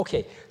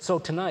Okay, so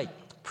tonight,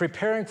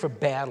 preparing for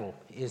battle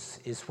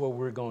is what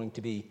we're going to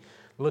be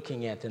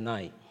looking at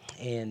tonight.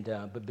 And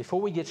but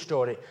before we get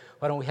started,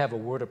 why don't we have a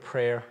word of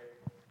prayer,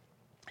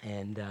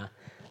 and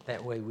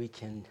that way we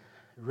can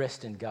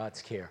rest in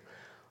God's care.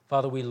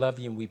 Father, we love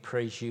you and we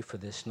praise you for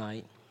this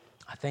night.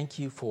 I thank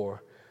you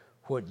for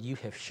what you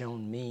have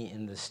shown me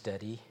in the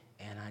study,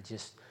 and I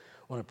just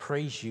want to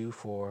praise you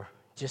for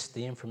just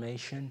the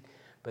information,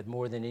 but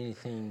more than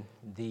anything,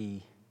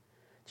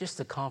 just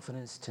the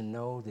confidence to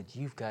know that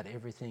you've got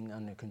everything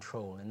under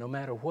control. And no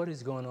matter what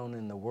is going on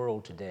in the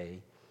world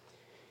today,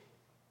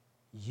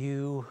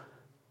 you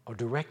are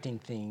directing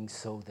things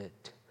so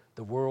that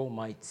the world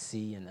might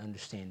see and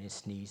understand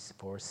its needs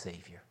for a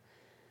Savior.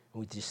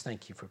 And we just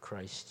thank you for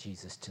Christ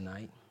Jesus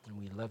tonight. And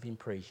we love you and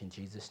praise you in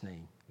Jesus'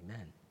 name.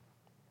 Amen.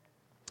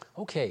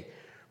 Okay,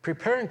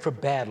 preparing for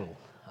battle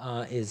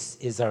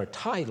is our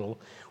title.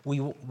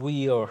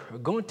 We are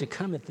going to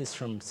come at this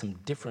from some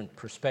different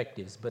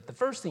perspectives, but the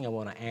first thing I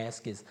want to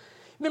ask is,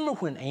 remember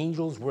when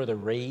angels were the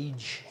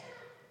rage?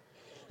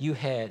 You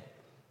had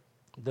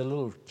the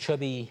little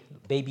chubby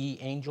baby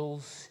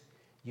angels,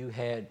 you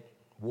had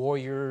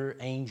warrior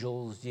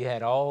angels, you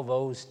had all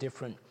those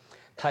different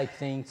type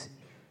things.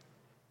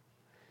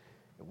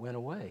 It went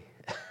away.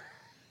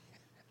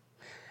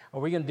 Are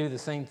we going to do the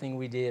same thing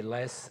we did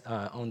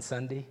on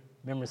Sunday?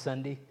 Remember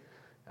Sunday?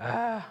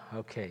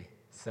 Okay.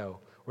 So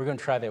we're going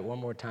to try that one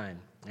more time.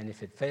 And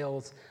if it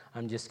fails,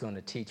 I'm just going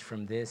to teach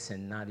from this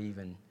and not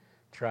even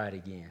try it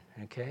again.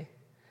 Okay?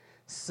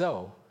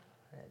 So,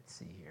 let's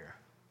see here.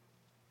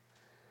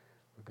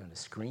 We're going to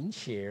screen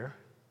share,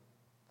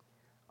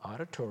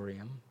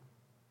 auditorium.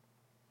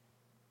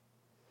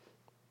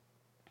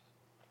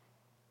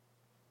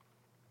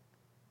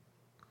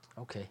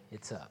 Okay,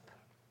 it's up.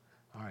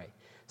 All right.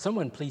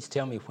 Someone please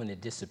tell me when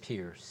it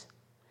disappears.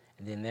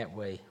 And then that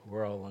way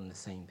we're all on the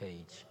same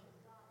page.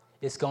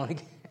 It's gone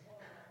again.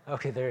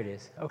 Okay, there it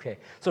is. Okay.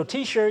 So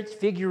T-shirts,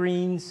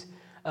 figurines,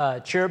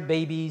 cherub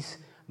babies,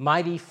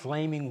 mighty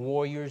flaming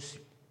warriors.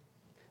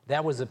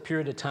 That was a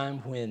period of time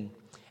when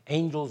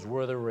angels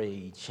were the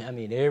rage. I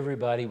mean,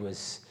 everybody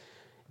was,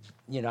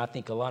 I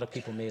think a lot of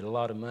people made a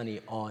lot of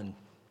money on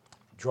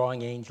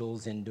drawing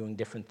angels and doing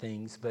different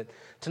things. But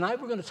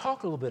tonight we're going to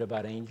talk a little bit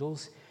about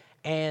angels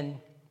and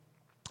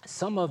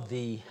some of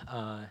the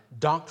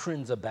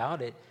doctrines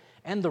about it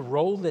and the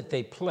role that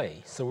they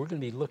play. So we're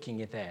going to be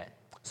looking at that.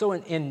 So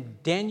in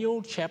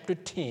Daniel chapter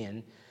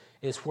 10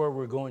 is where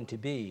we're going to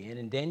be. And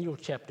in Daniel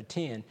chapter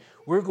 10,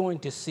 we're going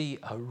to see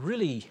a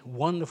really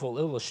wonderful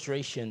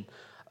illustration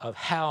of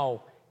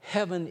how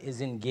heaven is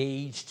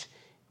engaged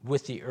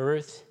with the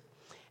earth,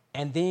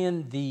 and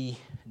then the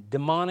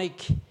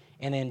demonic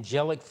and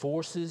angelic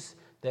forces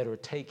that are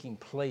taking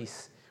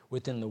place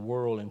within the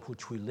world in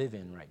which we live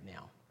in right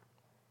now.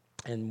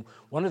 And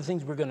one of the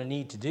things we're going to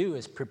need to do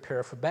is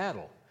prepare for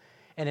battle.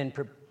 And in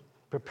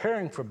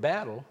preparing for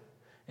battle,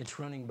 it's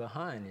running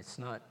behind. It's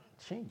not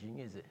changing,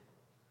 is it?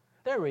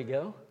 There we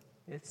go.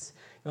 It's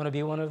going to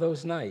be one of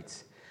those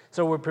nights.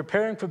 So we're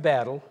preparing for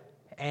battle,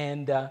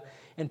 and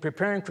in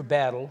preparing for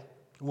battle,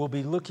 we'll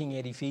be looking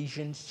at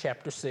Ephesians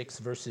chapter 6,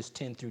 verses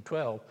 10 through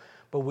 12.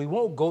 But we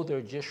won't go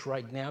there just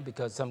right now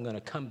because I'm going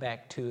to come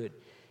back to it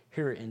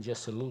here in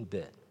just a little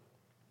bit.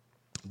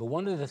 But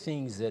one of the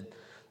things that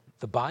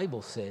the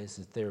Bible says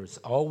that there's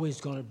always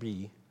going to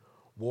be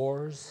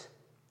wars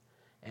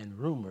and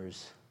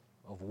rumors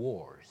of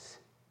wars.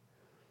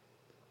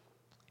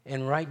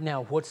 And right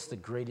now, what's the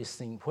greatest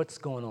thing? What's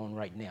going on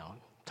right now?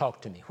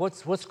 Talk to me.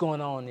 What's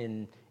going on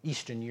in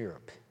Eastern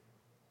Europe?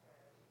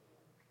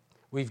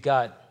 We've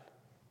got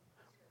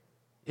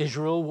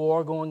Israel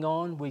war going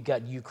on. We've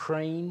got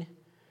Ukraine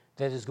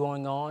that is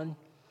going on.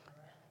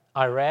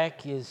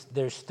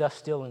 There's stuff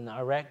still in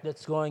Iraq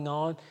that's going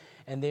on.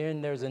 And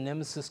then there's a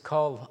nemesis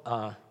called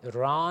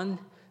Iran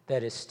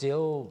that is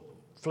still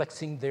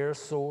flexing their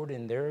sword,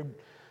 and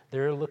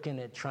they're looking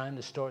at trying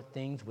to start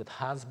things with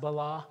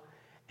Hezbollah.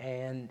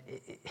 And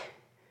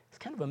it's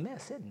kind of a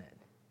mess, isn't it?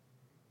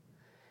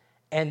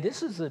 And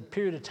this is a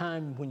period of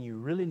time when you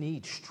really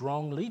need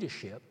strong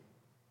leadership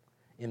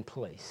in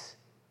place.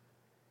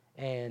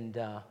 And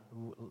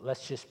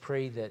let's just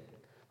pray that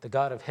the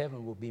God of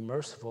heaven will be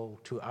merciful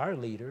to our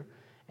leader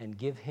and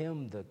give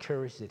him the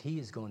courage that he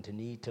is going to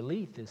need to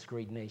lead this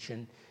great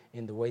nation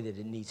in the way that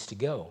it needs to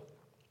go.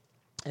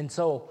 And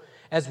so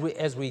as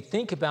we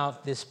think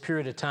about this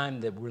period of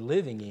time that we're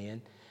living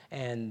in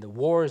and the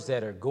wars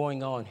that are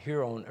going on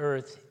here on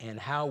earth and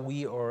how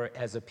we are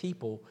as a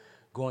people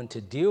going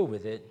to deal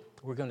with it,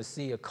 we're going to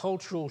see a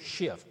cultural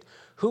shift.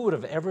 Who would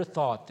have ever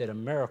thought that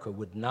America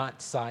would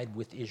not side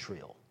with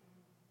Israel?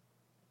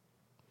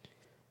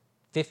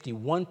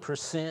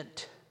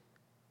 51%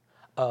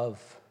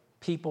 of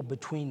people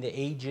between the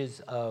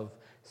ages of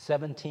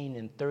 17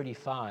 and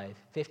 35,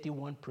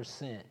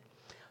 51%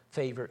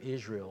 favor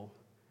Israel,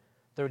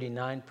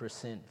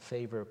 39%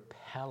 favor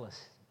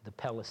the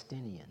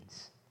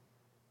Palestinians.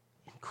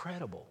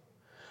 Incredible.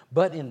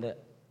 But in the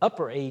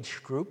upper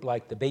age group,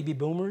 like the baby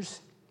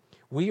boomers,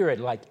 we are at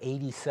like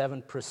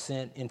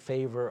 87% in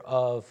favor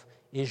of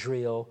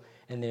Israel,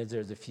 and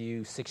there's a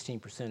few,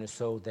 16% or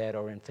so, that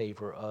are in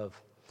favor of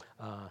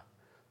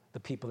the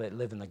people that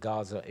live in the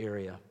Gaza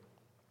area.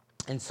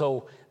 And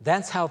so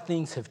that's how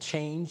things have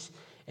changed.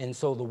 And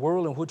so the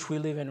world in which we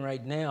live in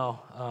right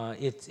now,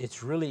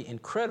 it's really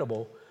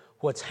incredible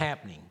what's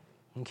happening,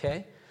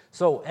 okay?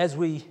 So as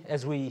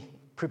we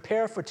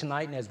prepare for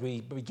tonight and as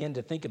we begin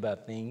to think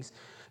about things,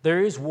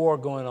 there is war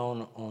going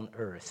on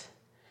earth.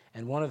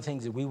 And one of the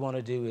things that we want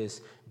to do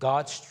is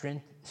God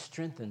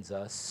strengthens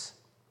us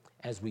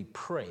as we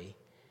pray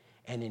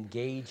and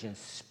engage in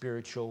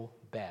spiritual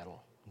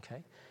battle,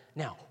 okay?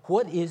 Now,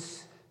 what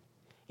is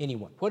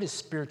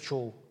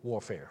spiritual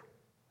warfare?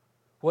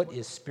 What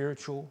is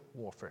spiritual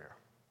warfare?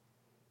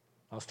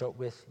 I'll start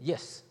with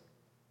yes.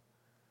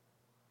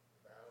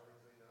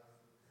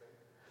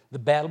 The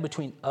battle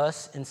between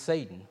us and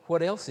Satan.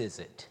 What else is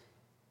it?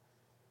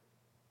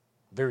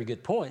 Very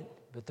good point,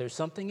 but there's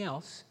something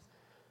else.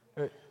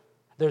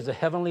 There's a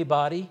heavenly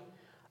body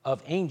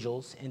of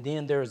angels, and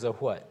then there's a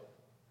what?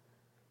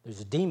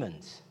 There's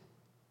demons,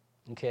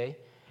 okay?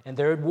 And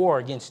they're at war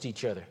against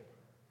each other.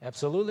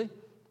 Absolutely.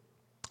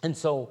 And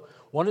so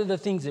one of the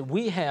things that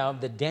we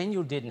have that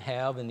Daniel didn't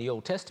have in the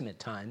Old Testament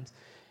times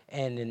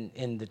and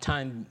in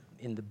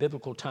the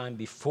biblical time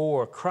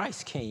before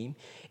Christ came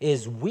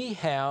is we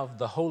have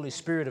the Holy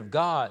Spirit of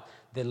God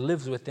that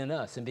lives within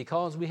us. And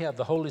because we have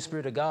the Holy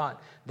Spirit of God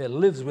that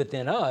lives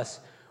within us,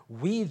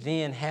 we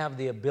then have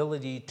the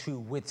ability to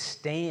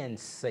withstand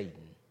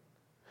Satan.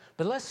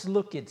 But let's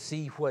look at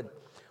see what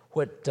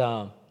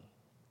the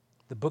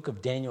book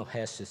of Daniel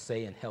has to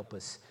say and help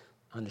us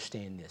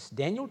understand this.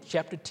 Daniel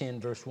chapter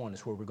 10, verse 1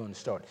 is where we're going to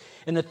start.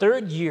 In the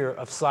 3rd year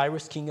of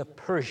Cyrus, king of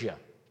Persia,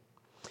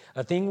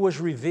 a thing was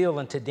revealed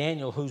unto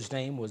Daniel, whose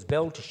name was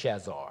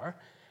Belteshazzar,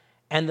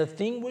 and the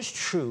thing was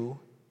true,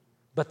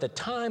 but the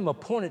time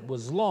appointed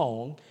was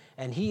long,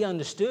 and he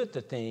understood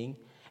the thing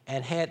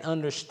and had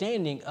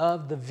understanding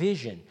of the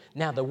vision.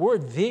 Now, the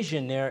word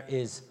vision there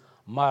is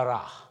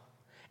marah,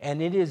 and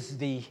it is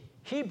the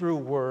Hebrew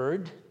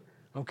word,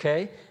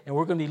 okay? And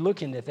we're going to be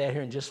looking at that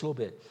here in just a little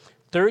bit.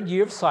 3rd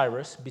year of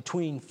Cyrus,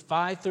 between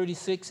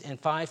 536 and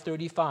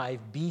 535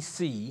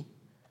 BC.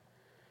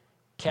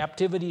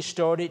 Captivity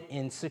started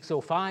in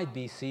 605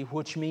 BC,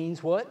 which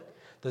means what?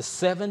 The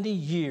 70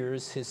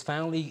 years is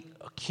finally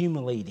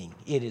accumulating.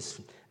 It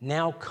is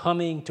now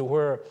coming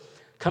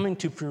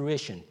to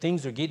fruition.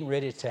 Things are getting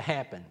ready to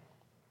happen.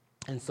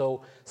 And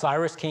so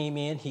Cyrus came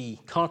in, he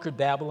conquered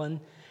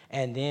Babylon,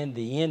 and then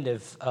the end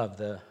of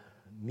the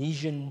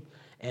Median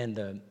and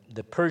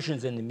the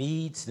Persians and the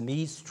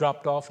Medes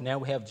dropped off. Now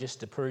we have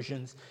just the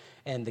Persians,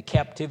 and the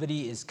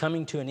captivity is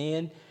coming to an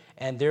end.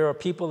 And there are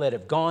people that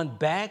have gone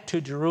back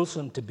to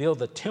Jerusalem to build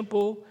the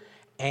temple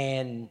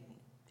and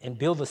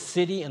build the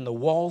city and the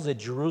walls at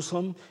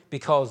Jerusalem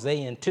because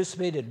they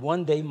anticipated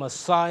one day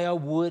Messiah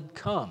would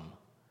come.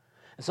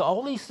 And so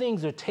all these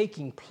things are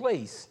taking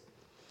place,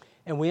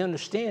 and we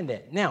understand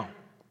that. Now,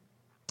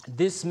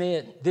 this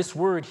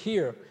word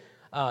here,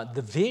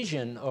 the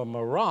vision or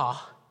marah,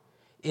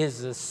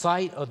 is the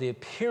sight or the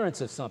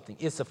appearance of something.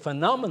 It's a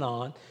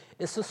phenomenon.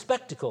 It's a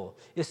spectacle.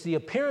 It's the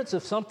appearance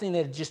of something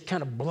that just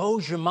kind of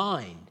blows your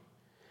mind.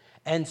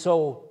 And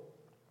so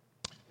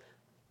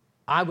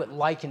I would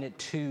liken it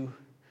to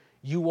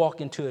you walk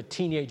into a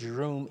teenager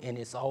room and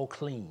it's all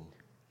clean.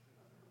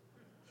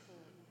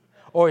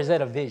 Or is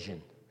that a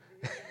vision?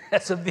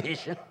 That's a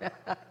vision.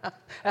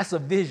 That's a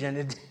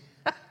vision.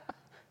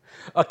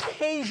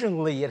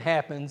 Occasionally it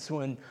happens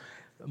when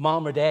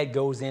mom or dad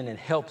goes in and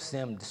helps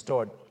them to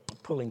start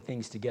pulling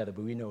things together,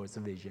 but we know it's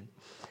a vision.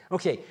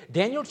 Okay,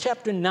 Daniel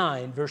chapter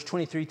 9, verse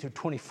 23 through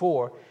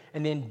 24,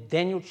 and then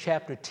Daniel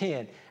chapter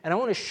 10. And I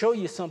want to show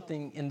you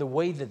something in the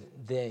way that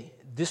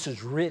this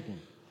is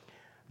written.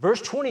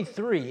 Verse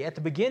 23, at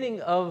the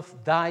beginning of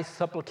thy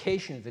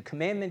supplications, the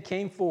commandment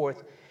came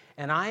forth,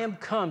 and I am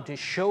come to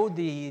show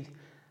thee,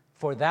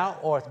 for thou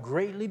art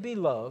greatly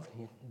beloved.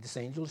 This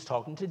angel is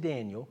talking to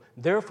Daniel.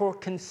 Therefore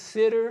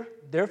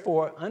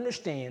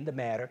understand the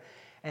matter,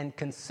 and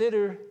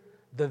consider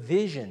the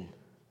vision,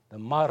 the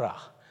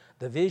marah,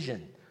 the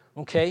vision,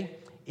 okay?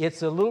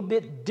 It's a little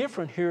bit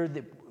different here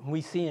that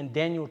we see in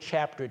Daniel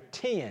chapter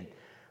 10.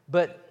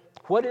 But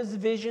what is the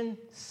vision?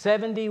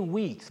 70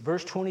 weeks,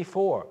 verse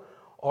 24,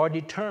 are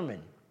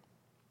determined.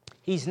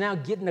 He's now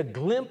getting a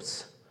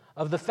glimpse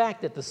of the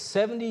fact that the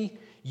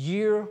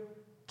 70-year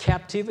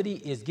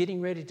captivity is getting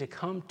ready to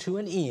come to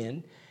an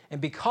end. And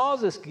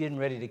because it's getting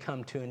ready to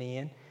come to an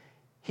end,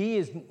 he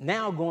is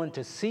now going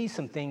to see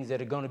some things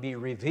that are going to be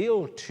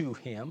revealed to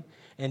him.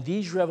 And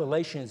these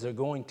revelations are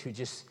going to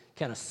just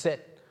kind of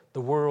set the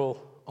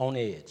world on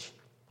edge,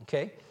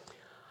 okay?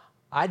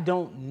 I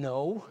don't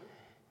know.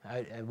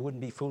 I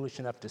wouldn't be foolish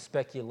enough to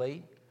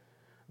speculate.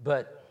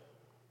 And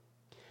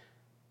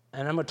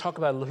I'm going to talk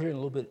about it here in a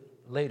little bit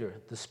later,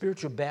 the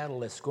spiritual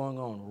battle that's going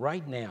on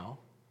right now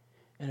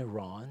in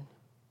Iran,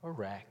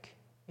 Iraq,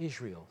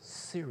 Israel,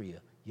 Syria,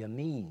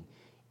 Yemen,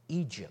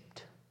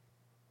 Egypt,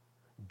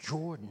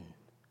 Jordan,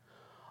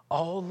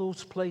 all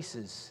those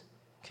places,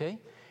 okay?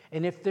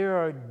 And if there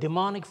are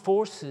demonic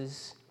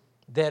forces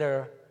that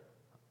are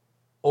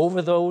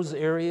over those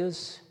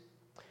areas.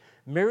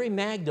 Mary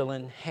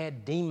Magdalene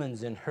had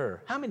demons in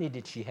her. How many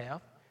did she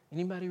have?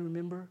 Anybody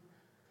remember?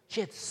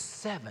 She had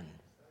 7.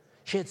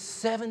 She had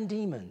 7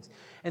 demons.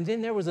 And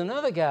then there was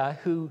another guy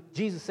who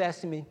Jesus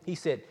asked him, he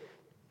said,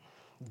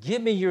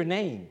 give me your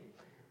name.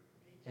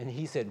 And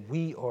he said,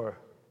 we are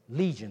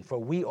legion, for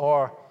we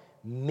are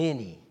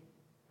many.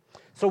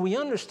 So we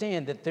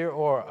understand that there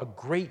are a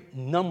great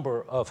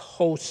number of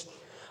hosts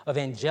of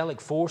angelic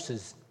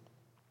forces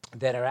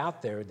that are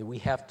out there that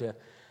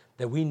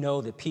we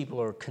know that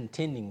people are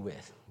contending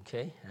with.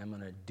 Okay, I'm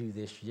going to do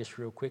this just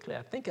real quickly.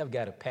 I think I've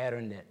got a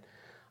pattern that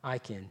I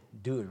can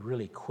do it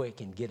really quick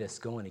and get us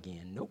going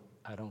again. Nope,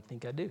 I don't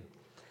think I do.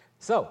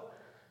 So,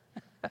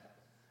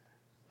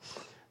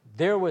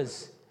 there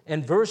was,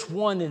 in verse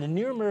 1 in the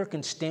New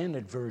American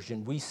Standard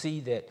Version, we see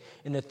that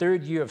in the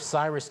 3rd year of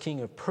Cyrus, king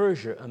of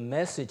Persia, a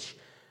message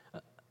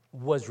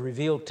was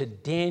revealed to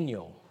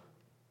Daniel.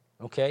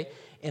 Okay?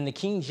 In the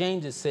King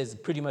James, it says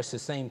pretty much the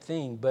same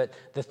thing, but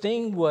the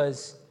thing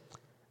was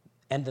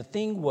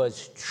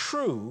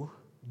true,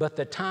 but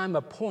the time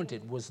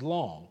appointed was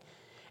long.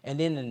 And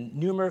then the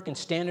New American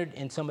Standard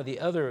and some of the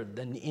other,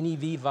 the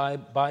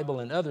NEV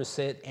Bible and others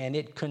said, and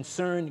it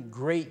concerned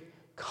great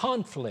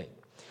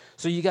conflict.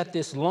 So you got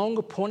this long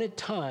appointed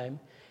time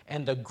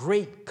and the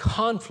great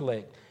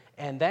conflict,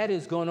 and that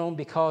is going on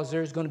because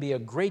there's going to be a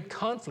great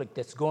conflict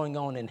that's going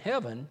on in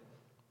heaven,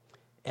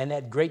 and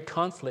that great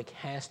conflict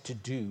has to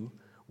do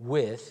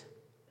with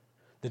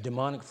the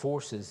demonic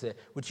forces.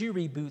 Would you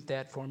reboot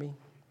that for me?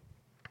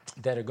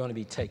 That are going to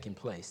be taking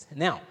place.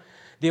 Now,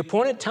 the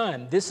appointed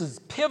time, this is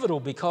pivotal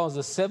because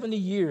the 70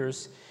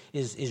 years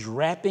is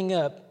wrapping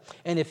up.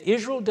 And if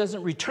Israel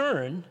doesn't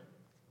return,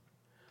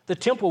 the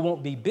temple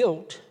won't be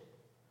built.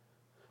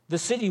 The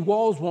city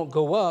walls won't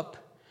go up.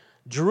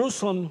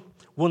 Jerusalem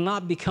will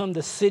not become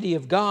the city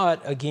of God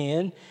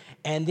again.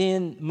 And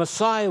then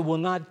Messiah will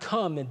not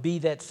come and be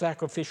that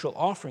sacrificial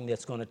offering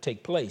that's going to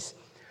take place.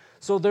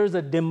 So there's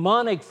a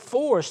demonic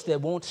force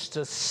that wants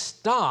to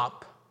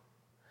stop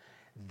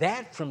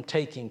that from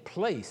taking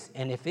place.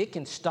 And if it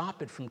can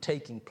stop it from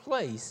taking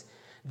place,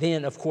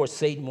 then, of course,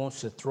 Satan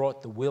wants to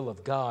thwart the will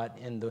of God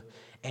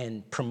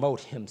and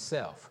promote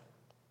himself.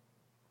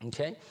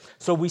 Okay?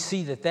 So we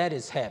see that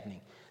is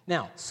happening.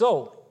 Now,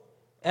 so,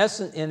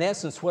 in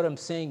essence, what I'm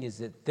saying is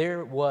that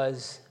there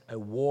was a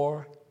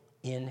war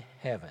in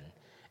heaven.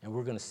 And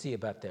we're going to see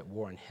about that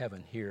war in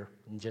heaven here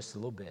in just a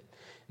little bit.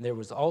 And there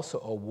was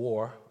also a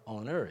war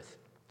on earth.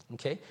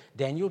 Okay?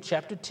 Daniel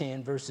chapter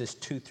 10, verses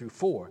 2 through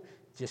 4.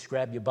 Just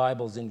grab your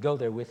Bibles and go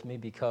there with me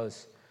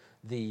because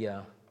the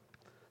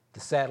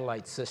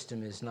satellite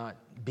system is not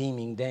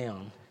beaming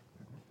down.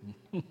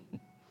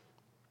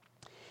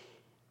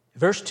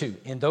 Verse 2,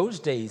 in those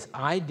days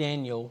I,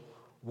 Daniel,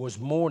 was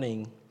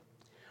mourning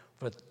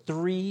for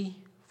 3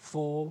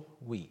 full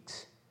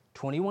weeks,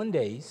 21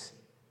 days.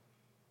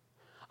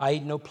 I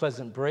ate no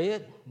pleasant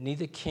bread,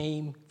 neither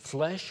came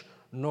flesh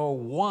nor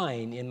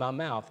wine in my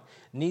mouth,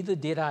 neither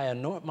did I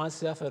anoint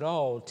myself at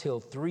all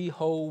till 3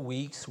 whole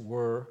weeks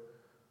were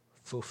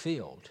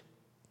fulfilled.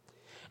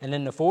 And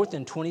in the 4th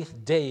and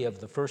 20th day of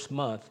the 1st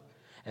month,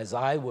 as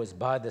I was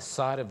by the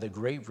side of the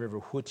great river,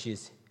 which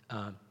is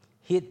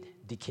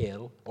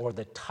Hiddekel, or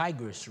the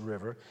Tigris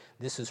River,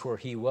 this is where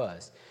he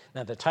was.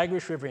 Now, the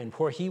Tigris River and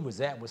where he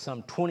was at was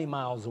some 20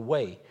 miles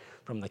away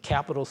from the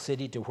capital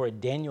city to where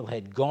Daniel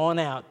had gone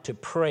out to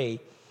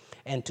pray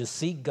and to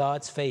seek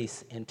God's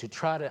face and to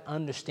try to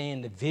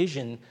understand the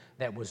vision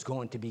that was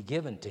going to be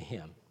given to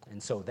him.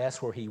 And so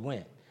that's where he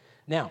went.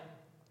 Now,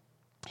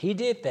 he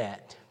did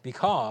that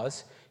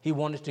because he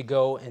wanted to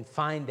go and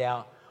find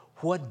out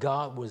what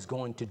God was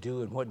going to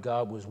do and what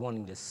God was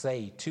wanting to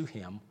say to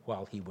him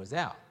while he was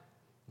out.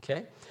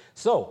 Okay?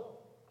 So,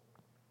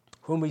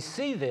 when we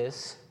see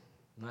this,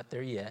 not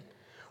there yet,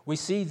 we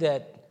see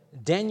that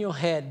Daniel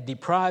had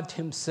deprived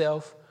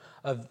himself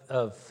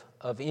of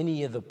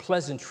any of the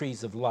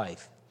pleasantries of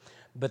life.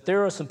 But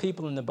there are some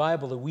people in the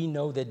Bible that we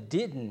know that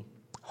didn't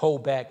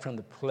hold back from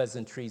the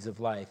pleasantries of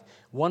life.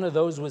 One of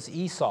those was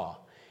Esau.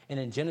 And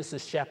in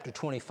Genesis chapter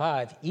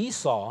 25,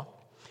 Esau,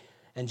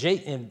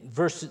 in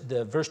verse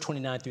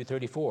 29 through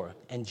 34,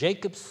 and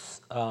Jacob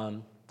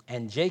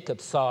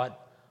sought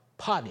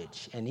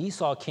pottage, and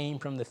Esau came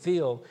from the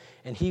field,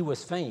 and he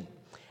was faint.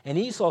 And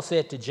Esau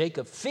said to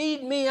Jacob,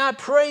 feed me, I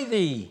pray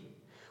thee,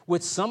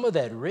 with some of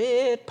that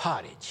red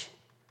pottage.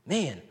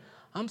 Man,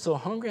 I'm so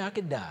hungry I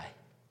could die,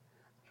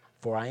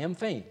 for I am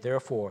faint.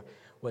 Therefore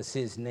was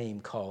his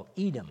name called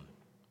Edom.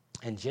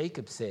 And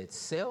Jacob said,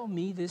 sell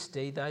me this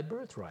day thy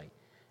birthright.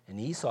 And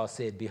Esau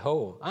said,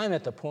 behold, I am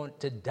at the point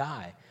to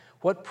die.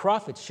 What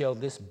profit shall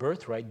this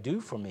birthright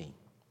do for me?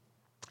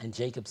 And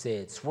Jacob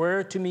said,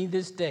 swear to me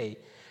this day,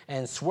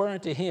 and swear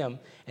unto him.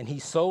 And he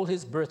sold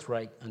his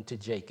birthright unto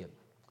Jacob.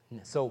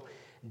 So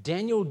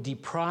Daniel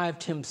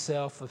deprived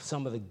himself of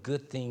some of the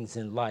good things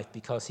in life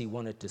because he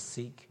wanted to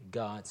seek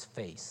God's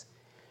face.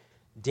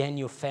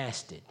 Daniel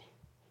fasted.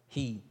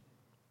 He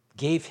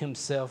gave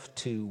himself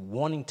to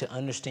wanting to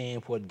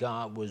understand what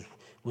God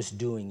was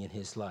doing in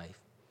his life.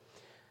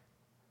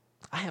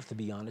 I have to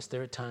be honest,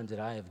 there are times that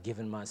I have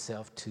given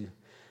myself to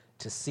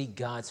seek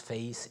God's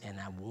face, and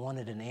I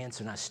wanted an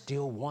answer, and I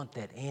still want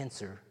that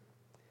answer.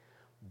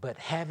 But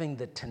having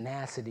the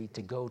tenacity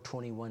to go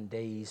 21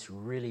 days,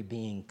 really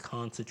being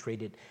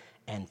concentrated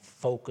and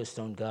focused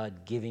on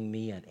God giving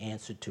me an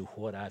answer to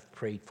what I've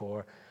prayed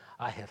for,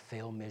 I have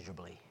failed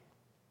miserably.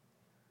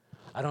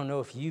 I don't know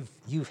if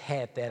you've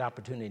had that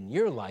opportunity in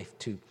your life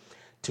to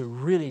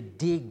really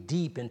dig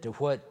deep into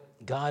what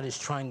God is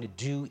trying to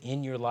do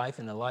in your life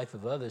and the life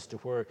of others, to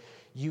where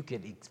you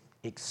could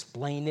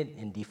explain it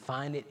and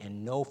define it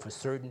and know for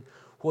certain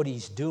what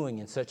he's doing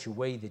in such a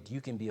way that you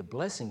can be a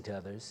blessing to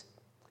others.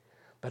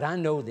 But I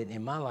know that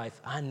in my life,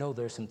 I know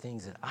there's some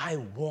things that I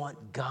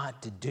want God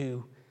to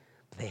do,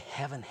 but they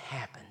haven't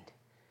happened.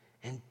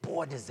 And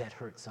boy, does that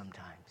hurt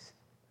sometimes.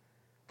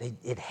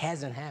 It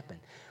hasn't happened.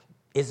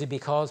 Is it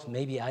because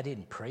maybe I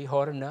didn't pray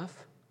hard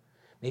enough?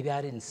 Maybe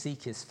I didn't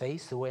seek his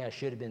face the way I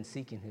should have been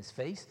seeking his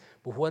face?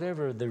 But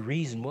whatever the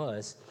reason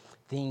was,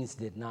 things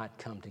did not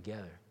come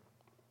together.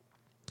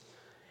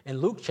 In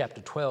Luke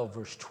chapter 12,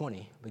 verse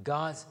 20, but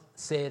God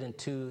said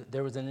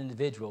there was an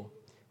individual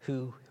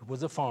who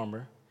was a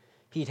farmer.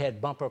 He'd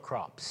had bumper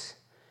crops.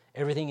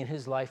 Everything in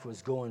his life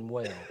was going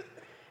well.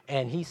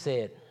 And he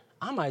said,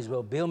 I might as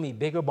well build me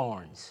bigger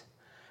barns.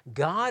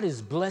 God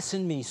is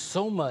blessing me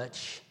so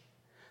much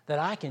that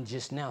I can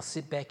just now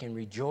sit back and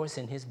rejoice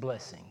in his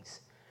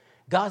blessings.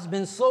 God's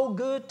been so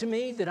good to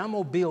me that I'm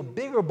going to build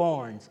bigger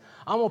barns.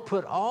 I'm going to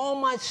put all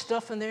my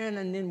stuff in there,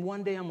 and then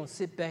one day I'm going to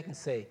sit back and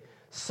say,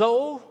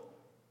 so,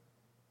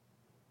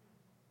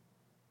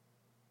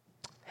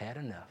 had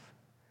enough.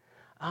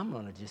 I'm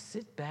going to just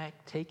sit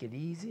back, take it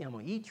easy. I'm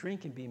going to eat,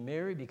 drink, and be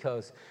merry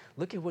because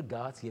look at what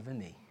God's given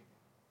me.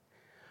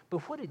 But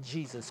what did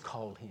Jesus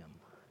call him?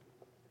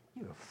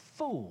 You're a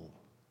fool.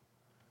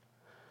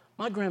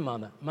 My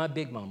grandmother, my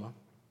big mama,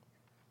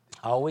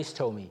 always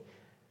told me,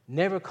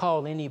 never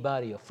call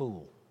anybody a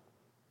fool.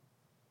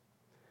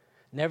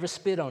 Never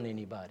spit on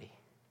anybody.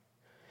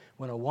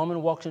 When a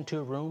woman walks into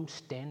a room,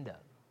 stand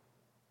up.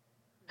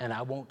 And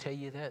I won't tell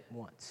you that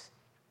once.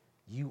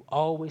 You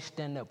always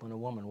stand up when a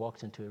woman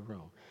walks into a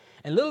room.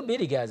 And little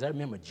bitty guys, I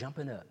remember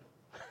jumping up.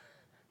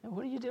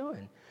 What are you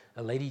doing?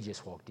 A lady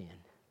just walked in.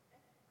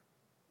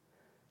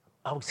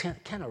 I was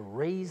kind of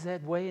raised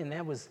that way, and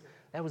that was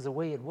the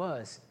way it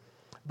was.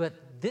 But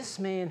this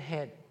man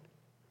had...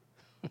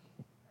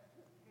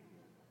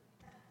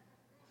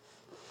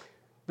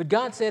 But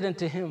God said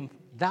unto him,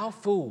 Thou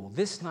fool,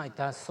 this night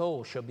thy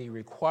soul shall be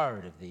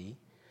required of thee.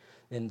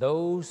 Then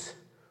those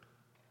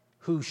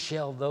who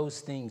shall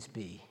those things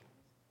be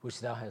which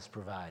thou hast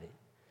provided.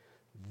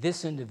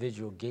 This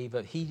individual gave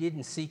up. He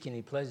didn't seek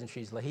any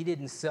pleasantries. He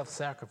didn't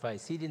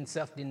self-sacrifice. He didn't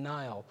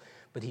self-denial,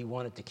 but he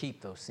wanted to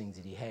keep those things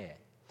that he had.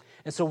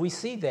 And so we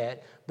see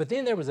that. But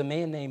then there was a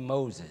man named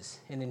Moses.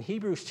 And in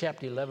Hebrews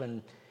chapter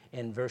 11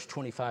 and verse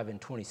 25 and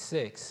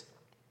 26,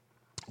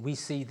 we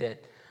see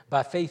that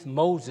by faith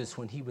Moses,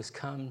 when he was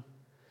come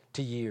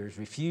to years,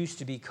 refused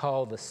to be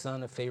called the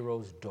son of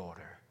Pharaoh's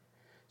daughter,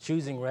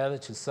 choosing rather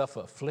to suffer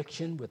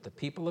affliction with the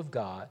people of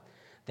God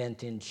than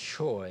to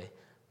enjoy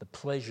the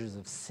pleasures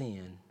of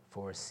sin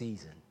for a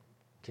season.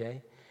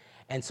 Okay?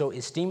 And so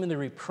esteeming the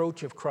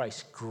reproach of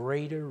Christ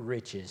greater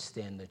riches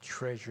than the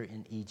treasure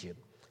in Egypt,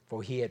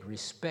 for he had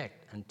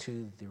respect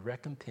unto the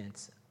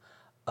recompense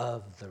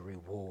of the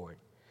reward.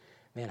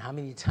 Man, how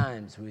many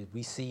times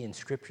we see in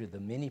Scripture the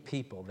many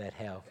people that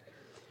have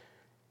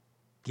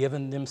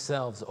given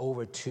themselves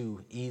over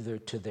to either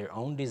to their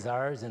own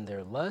desires and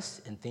their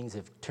lusts, and things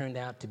have turned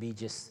out to be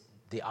just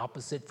the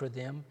opposite for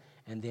them,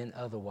 and then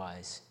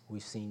otherwise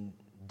we've seen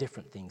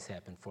different things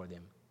happen for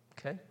them.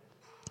 Okay?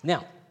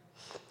 Now,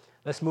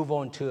 let's move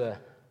on to a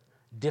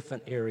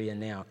different area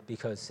now,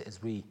 because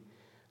as we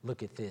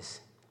look at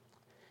this,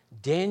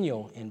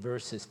 Daniel in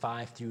verses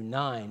 5 through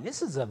 9,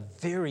 this is a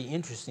very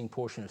interesting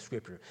portion of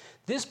Scripture.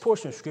 This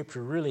portion of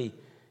Scripture really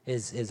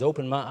has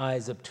opened my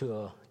eyes up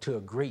to a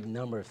great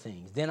number of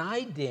things. Then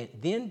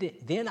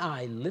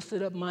I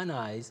lifted up mine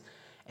eyes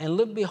and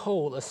looked,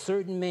 behold, a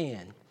certain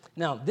man.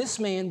 Now, this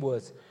man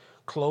was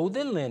clothed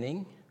in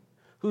linen,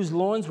 whose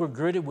loins were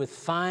girded with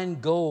fine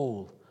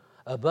gold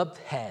of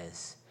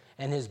Uphaz,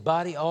 and his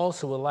body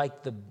also was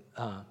like the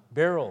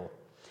beryl,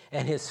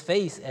 and his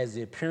face as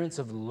the appearance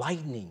of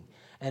lightning,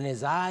 and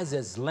his eyes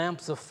as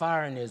lamps of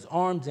fire, and his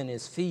arms and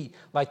his feet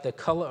like the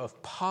color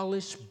of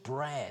polished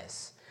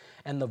brass,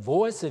 and the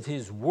voice of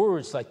his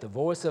words like the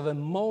voice of a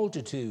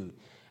multitude.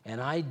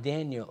 And I,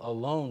 Daniel,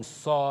 alone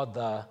saw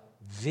the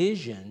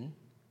vision,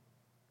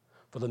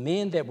 for the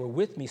men that were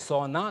with me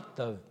saw not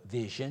the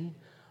vision,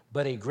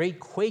 but a great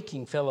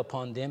quaking fell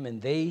upon them,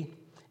 and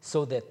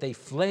so that they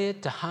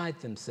fled to hide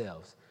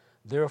themselves.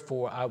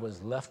 Therefore I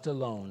was left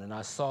alone, and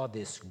I saw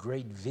this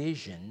great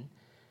vision,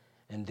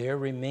 and there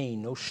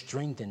remained no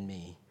strength in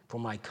me, for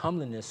my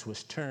comeliness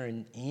was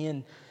turned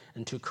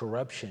into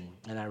corruption,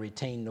 and I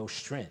retained no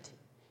strength.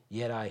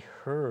 Yet I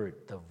heard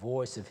the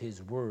voice of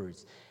his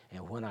words,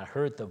 and when I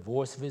heard the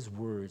voice of his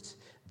words,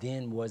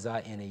 then was I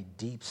in a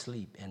deep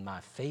sleep, and my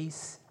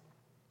face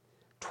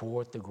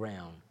toward the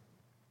ground.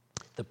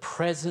 The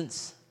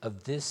presence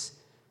of this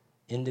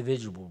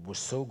individual was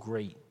so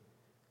great,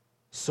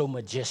 so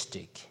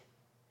majestic,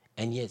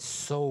 and yet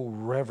so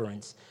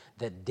reverent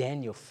that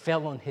Daniel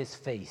fell on his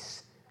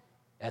face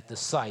at the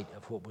sight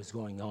of what was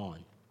going on.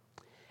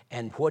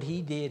 And what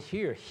he did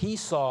here, he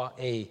saw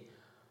a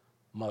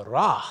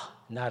marah,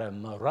 not a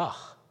marah.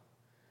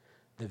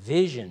 The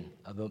vision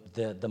of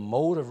the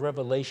mode of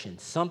revelation.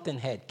 Something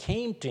had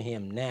came to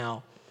him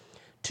now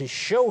to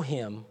show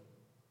him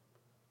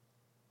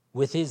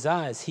with his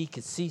eyes he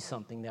could see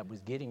something that was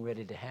getting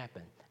ready to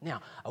happen.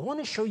 Now, I want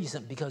to show you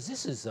something because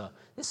this is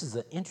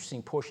an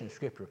interesting portion of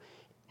Scripture.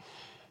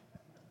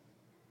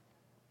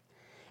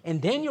 In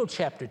Daniel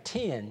chapter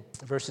 10,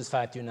 verses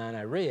 5 through 9,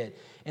 I read.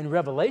 In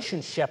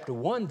Revelation chapter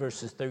 1,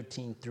 verses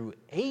 13 through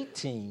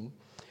 18,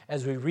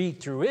 as we read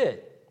through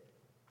it,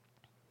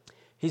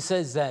 he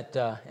says that,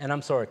 and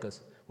I'm sorry, because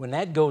when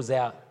that goes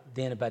out,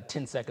 then about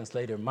 10 seconds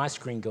later, my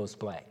screen goes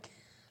black.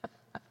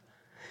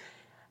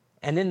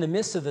 And in the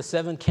midst of the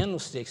seven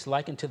candlesticks,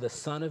 like unto the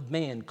Son of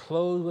Man,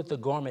 clothed with a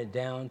garment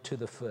down to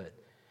the foot,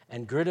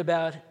 and girt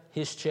about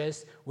his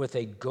chest with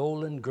a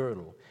golden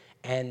girdle.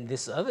 And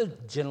this other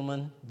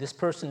gentleman, this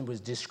person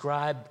was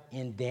described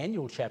in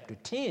Daniel chapter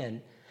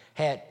 10,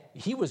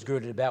 he was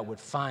girded about with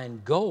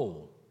fine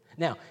gold.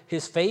 Now,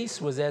 his face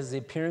was as the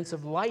appearance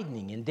of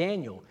lightning in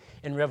Daniel.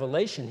 In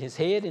Revelation, his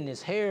head and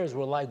his hairs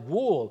were like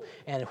wool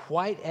and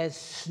white as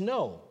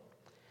snow.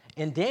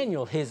 In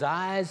Daniel, his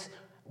eyes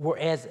were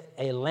as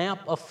a lamp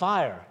of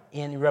fire.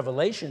 In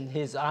Revelation,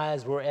 his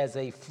eyes were as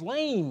a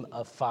flame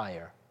of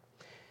fire.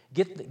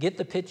 Get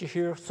the picture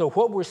here? So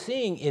what we're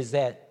seeing is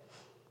that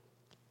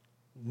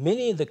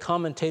many of the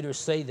commentators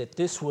say that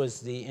this was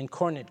the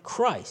incarnate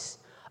Christ.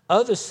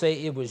 Others say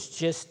it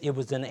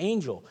was an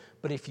angel.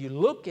 But if you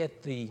look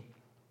at the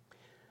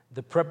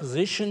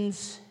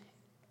prepositions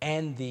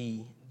and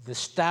the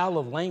style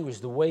of language,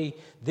 the way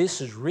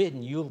this is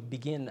written, you'll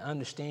begin to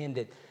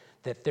understand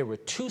that there were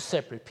two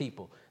separate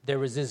people. There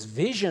was this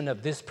vision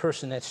of this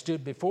person that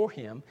stood before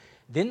him.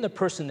 Then the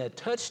person that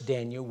touched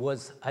Daniel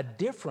was a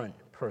different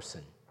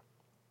person.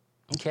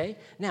 Okay?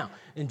 Now,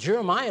 in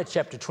Jeremiah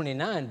chapter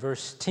 29,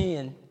 verse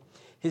 10,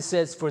 he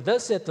says, For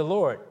thus saith the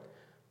Lord,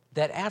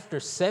 that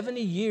after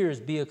 70 years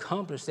be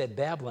accomplished at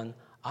Babylon,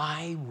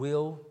 I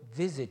will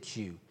visit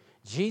you.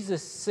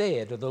 Jesus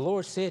said, or the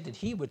Lord said, that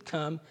he would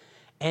come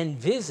and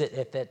visit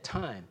at that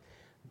time.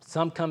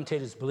 Some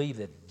commentators believe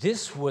that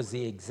this was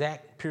the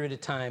exact period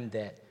of time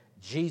that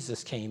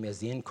Jesus came as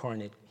the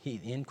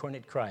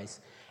incarnate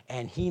Christ,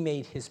 and he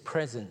made his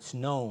presence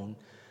known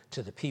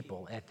to the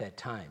people at that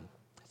time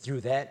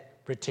through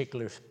that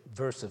particular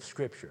verse of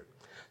Scripture.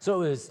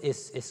 So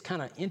it's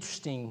kind of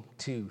interesting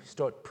to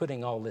start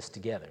putting all this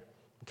together.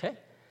 Okay?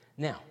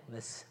 Now,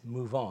 let's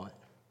move on.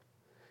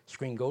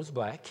 Screen goes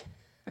black.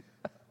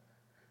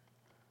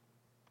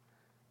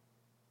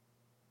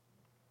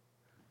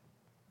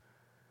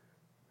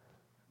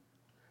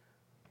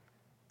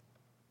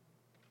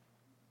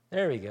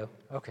 There we go.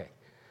 Okay.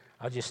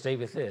 I'll just stay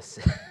with this.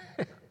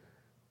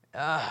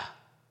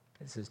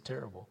 This is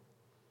terrible.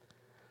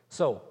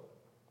 So,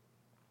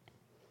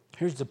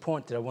 here's the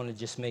point that I want to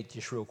just make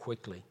just real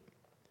quickly.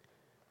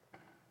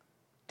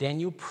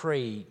 Daniel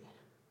prayed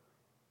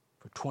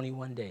for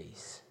 21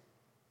 days.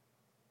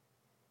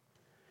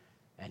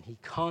 And he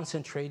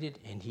concentrated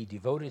and he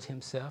devoted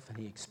himself and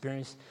he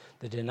experienced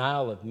the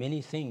denial of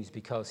many things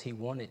because he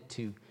wanted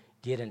to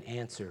get an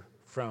answer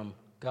from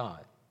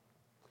God.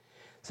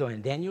 So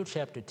in Daniel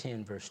chapter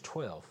 10, verse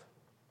 12,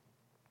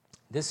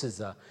 this is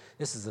a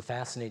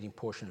fascinating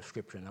portion of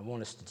Scripture, and I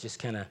want us to just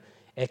kind of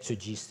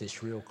exegese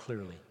this real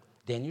clearly.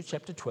 Daniel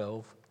chapter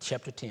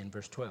 10,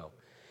 verse 12.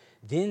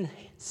 Then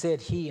said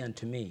he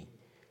unto me,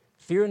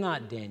 Fear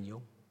not,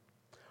 Daniel,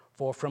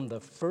 for from the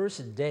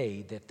first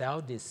day that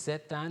thou didst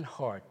set thine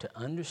heart to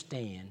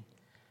understand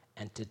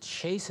and to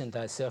chasten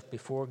thyself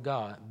before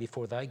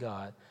thy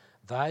God,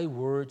 thy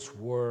words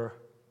were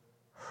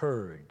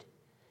heard,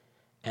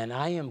 and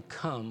I am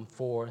come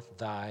for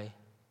thy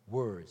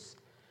words.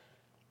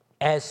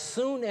 As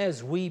soon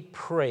as we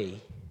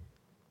pray,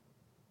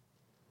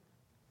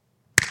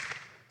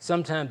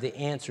 sometimes the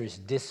answer is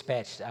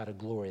dispatched out of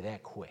glory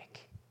that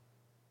quick.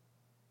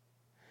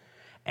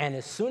 And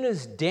as soon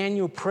as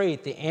Daniel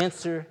prayed, the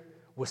answer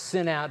was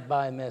sent out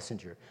by a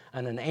messenger.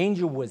 And an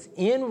angel was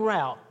en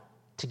route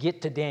to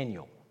get to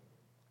Daniel.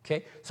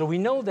 Okay? So we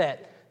know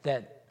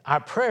that our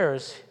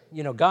prayers,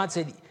 God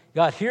said,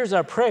 God hears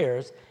our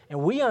prayers, and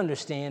we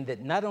understand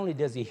that not only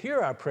does he hear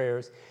our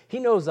prayers, he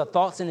knows the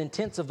thoughts and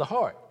intents of the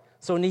heart.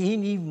 So he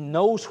even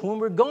knows when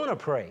we're going to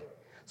pray.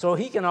 So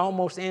he can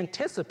almost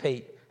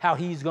anticipate how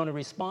he's going to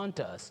respond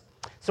to us.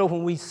 So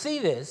when we see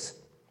this,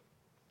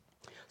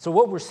 so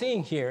what we're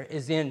seeing here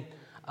is in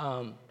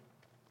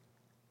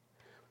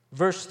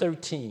verse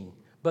 13.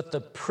 But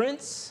the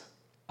prince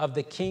of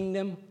the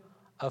kingdom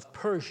of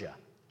Persia.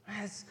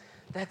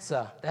 That's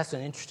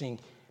an interesting,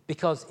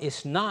 because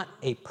it's not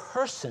a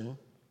person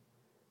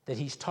that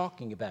he's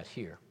talking about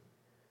here.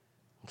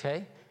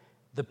 Okay?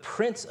 The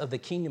prince of the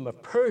kingdom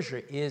of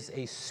Persia is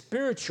a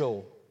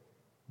spiritual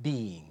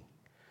being,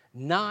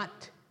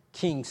 not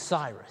King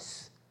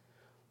Cyrus,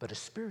 but a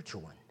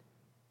spiritual one.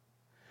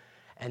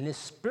 And this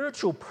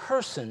spiritual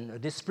person, or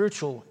this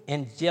spiritual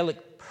angelic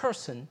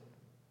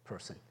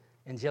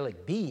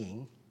angelic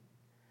being,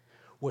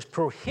 was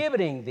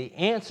prohibiting the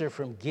answer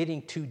from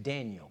getting to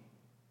Daniel.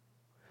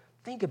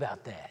 Think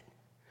about that.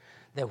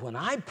 That when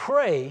I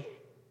pray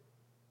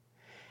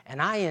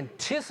and I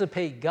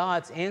anticipate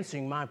God's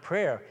answering my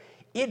prayer,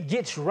 it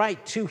gets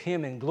right to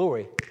him in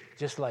glory,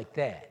 just like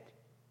that.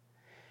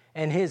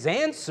 And his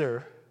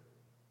answer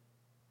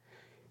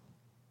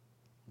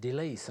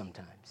delays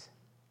sometimes.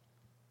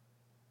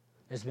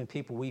 There's been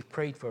people we've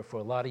prayed for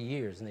a lot of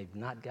years, and they've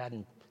not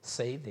gotten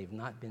saved, they've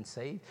not been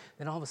saved,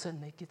 then all of a sudden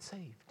they get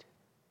saved.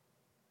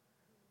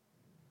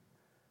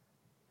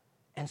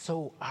 And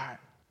so our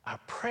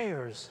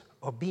prayers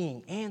are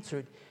being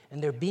answered,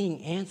 and they're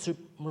being answered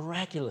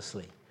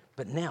miraculously.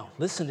 But now,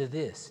 listen to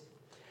this.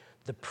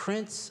 The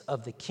prince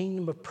of the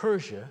kingdom of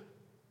Persia,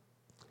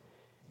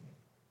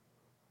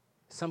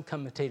 some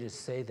commentators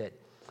say that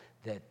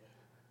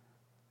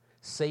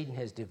Satan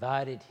has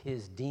divided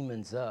his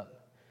demons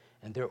up,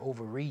 and they're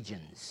over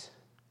regions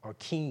or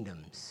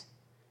kingdoms.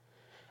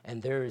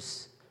 And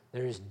there's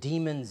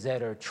demons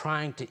that are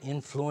trying to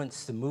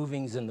influence the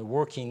movings and the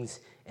workings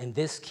in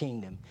this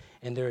kingdom.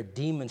 And there are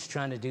demons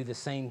trying to do the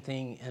same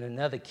thing in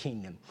another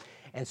kingdom.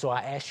 And so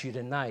I ask you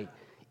tonight,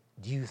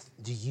 do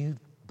you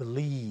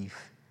believe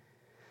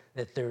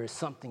that there is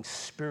something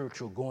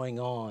spiritual going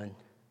on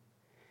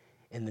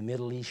in the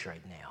Middle East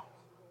right now?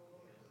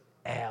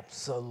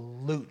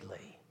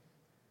 Absolutely.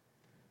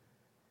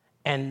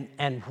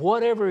 And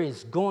whatever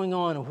is going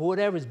on,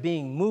 whatever is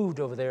being moved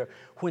over there,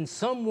 when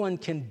someone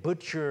can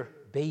butcher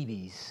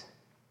babies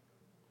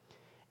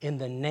in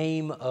the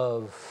name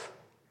of,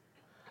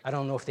 I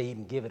don't know if they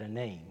even give it a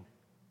name,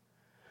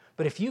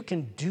 but if you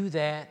can do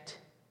that,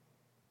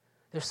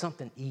 there's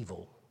something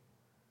evil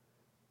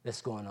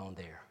that's going on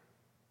there.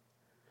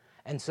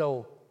 And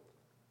so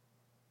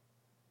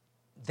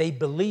they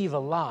believe a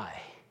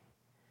lie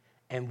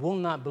and will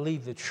not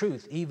believe the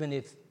truth, even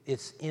if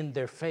it's in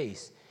their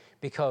face,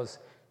 because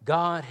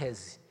God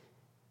has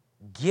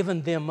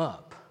given them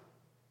up.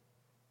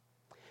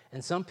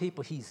 And some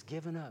people he's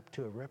given up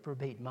to a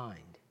reprobate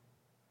mind.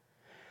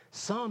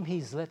 Some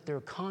he's let their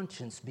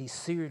conscience be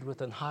seared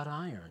with a hot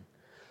iron,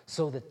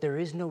 so that there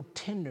is no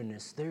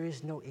tenderness, there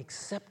is no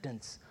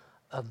acceptance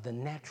of the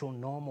natural,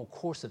 normal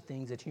course of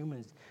things that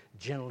humans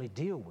generally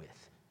deal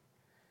with.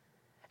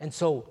 And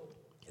so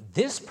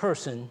this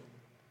person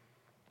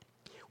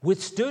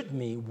withstood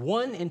me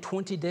 1 and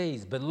 20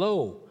 days. But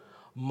lo,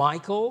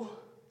 Michael,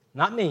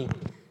 not me,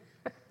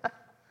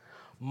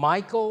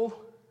 Michael,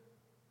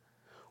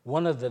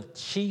 one of the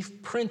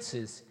chief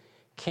princes,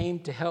 came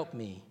to help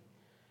me.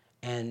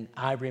 And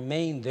I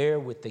remained there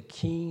with the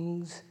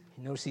kings.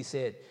 Notice he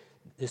said,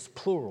 this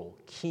plural,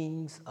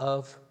 kings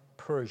of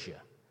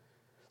Persia.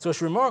 So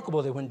it's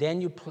remarkable that when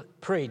Daniel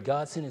prayed,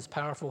 God sent his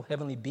powerful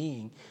heavenly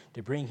being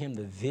to bring him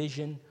the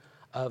vision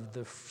of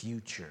the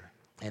future.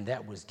 And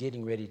that was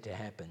getting ready to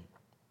happen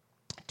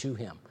to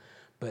him.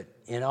 But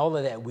in all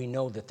of that, we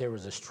know that there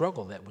was a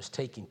struggle that was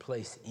taking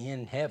place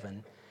in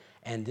heaven.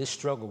 And this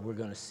struggle we're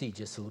going to see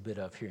just a little bit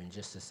of here in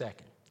just a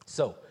second.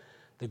 So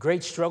the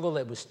great struggle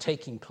that was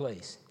taking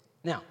place.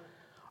 Now,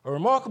 a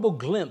remarkable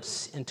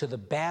glimpse into the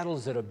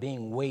battles that are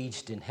being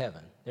waged in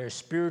heaven. There's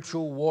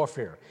spiritual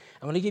warfare.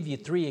 I'm going to give you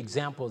 3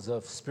 examples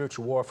of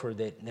spiritual warfare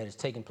that is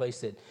taking place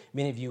that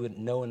many of you would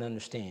know and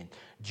understand.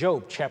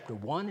 Job chapter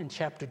 1 and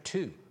chapter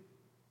 2.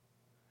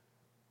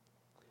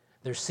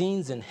 There's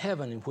scenes in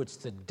heaven in which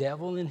the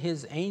devil and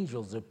his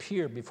angels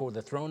appear before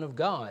the throne of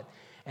God.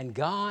 And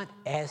God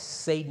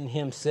asked Satan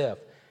himself,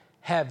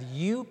 have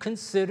you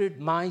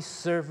considered my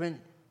servant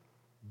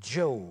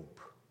Job?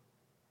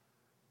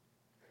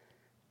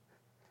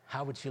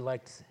 How would you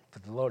like for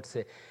the Lord to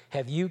say,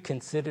 have you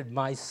considered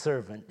my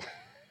servant?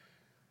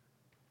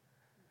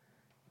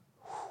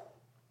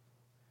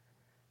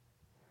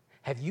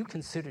 Have you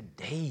considered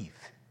Dave,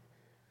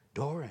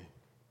 Doran?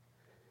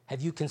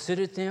 Have you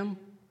considered them?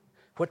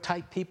 What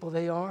type people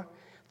they are?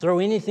 Throw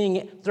anything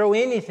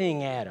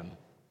at them,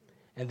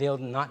 and they'll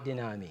not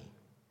deny me.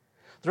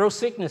 Throw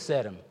sickness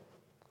at them.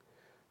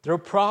 Throw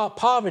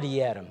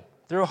poverty at them.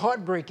 Throw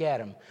heartbreak at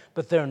them,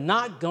 but they're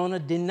not going to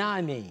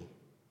deny me.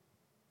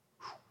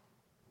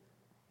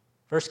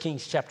 1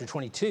 Kings chapter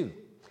 22.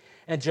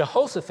 And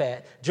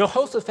Jehoshaphat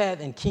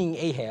and King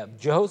Ahab.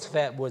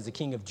 Jehoshaphat was the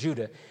king of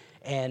Judah,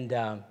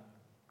 and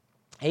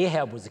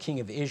Ahab was the king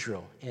of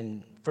Israel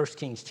in 1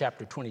 Kings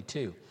chapter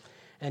 22.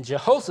 And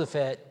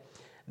Jehoshaphat,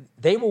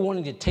 they were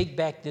wanting to take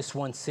back this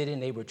one city,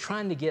 and they were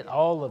trying to get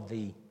all of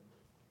the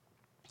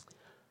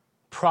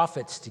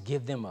prophets to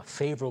give them a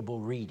favorable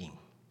reading.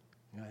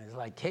 It's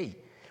like, hey,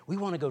 we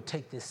want to go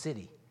take this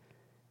city.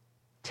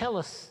 Tell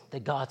us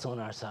that God's on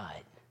our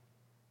side.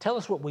 Tell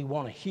us what we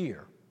want to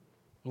hear,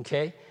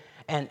 okay?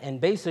 And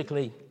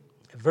basically,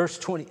 verse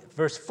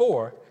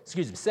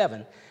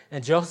 7,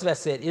 and Jehoshaphat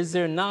said, is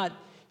there not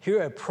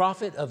here a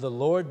prophet of the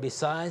Lord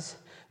besides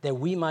that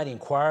we might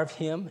inquire of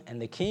him.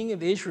 And the king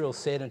of Israel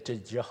said unto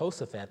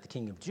Jehoshaphat, the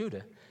king of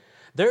Judah,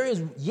 there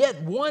is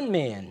yet one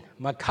man,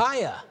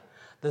 Micaiah,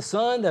 the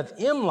son of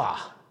Imlah,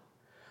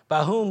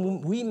 by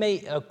whom we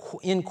may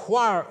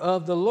inquire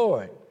of the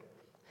Lord.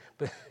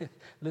 But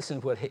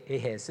listen to what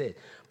Ahaz said.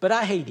 But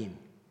I hate him,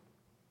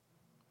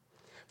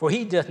 for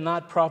he doth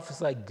not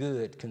prophesy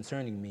good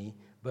concerning me,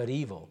 but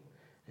evil.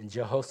 And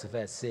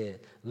Jehoshaphat said,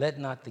 let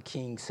not the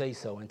king say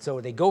so. And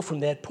so they go from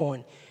that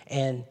point,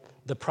 and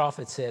the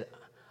prophet said,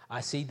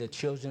 I see the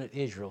children of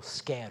Israel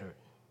scattered,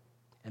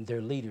 and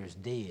their leaders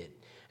dead,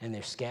 and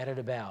they're scattered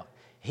about.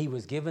 He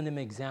was giving them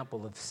an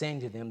example of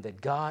saying to them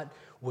that God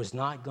was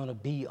not going to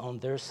be on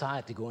their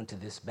side to go into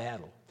this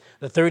battle.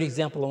 The third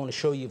example I want to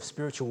show you of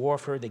spiritual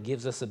warfare that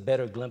gives us a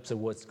better glimpse of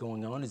what's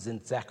going on is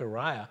in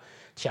Zechariah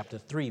chapter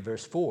 3,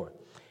 verse 4.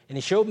 And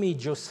he showed me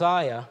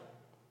Josiah,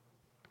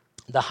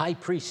 the high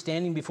priest,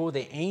 standing before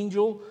the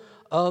angel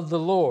of the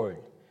Lord,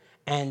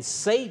 and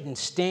Satan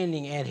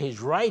standing at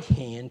his right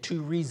hand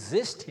to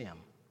resist him.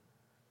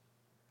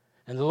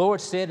 And the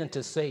Lord said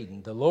unto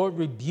Satan, the Lord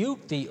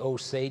rebuke thee, O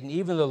Satan,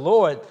 even the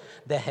Lord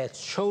that hath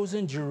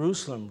chosen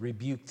Jerusalem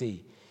rebuke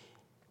thee.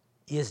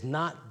 Is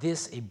not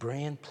this a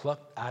brand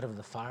plucked out of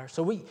the fire?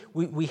 So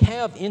we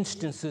have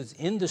instances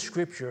in the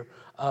scripture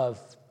of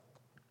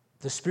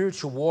the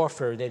spiritual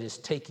warfare that is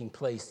taking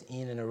place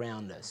in and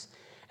around us.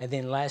 And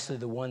then lastly,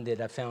 the one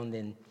that I found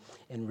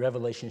in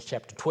Revelation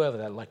chapter 12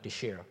 that I'd like to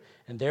share.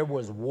 And there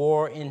was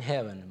war in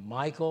heaven.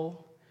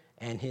 Michael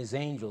and his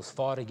angels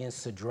fought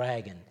against the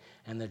dragon,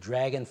 and the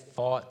dragon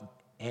fought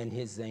and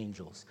his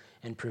angels,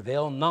 and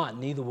prevailed not,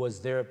 neither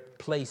was their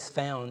place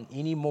found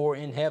any more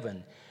in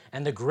heaven.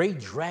 And the great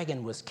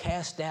dragon was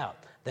cast out,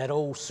 that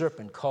old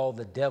serpent called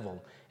the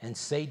devil, and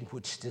Satan,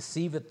 which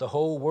deceiveth the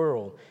whole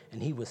world.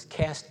 And he was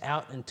cast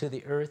out into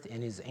the earth,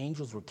 and his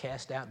angels were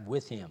cast out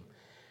with him.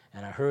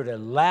 And I heard a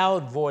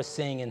loud voice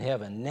saying in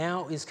heaven,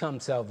 now is come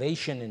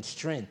salvation and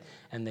strength,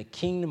 and the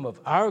kingdom of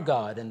our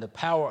God, and the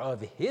power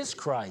of his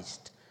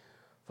Christ.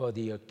 For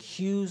the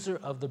accuser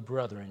of the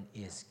brethren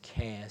is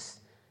cast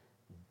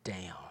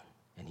down.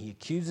 And he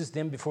accuses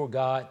them before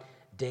God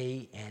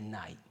day and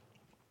night.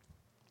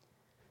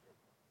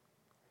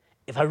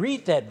 If I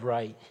read that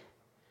right,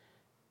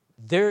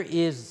 there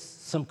is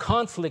some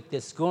conflict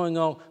that's going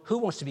on. Who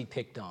wants to be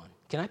picked on?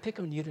 Can I pick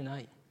on you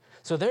tonight?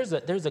 So there's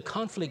a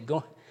conflict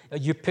going. Are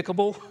you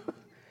pickable?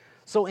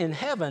 So in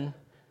heaven,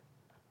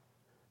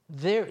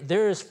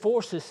 there is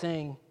forces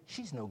saying,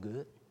 she's no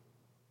good.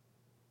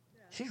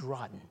 She's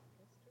rotten.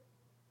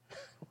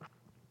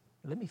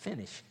 Let me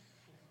finish.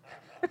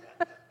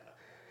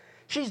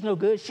 She's no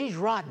good. She's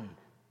rotten.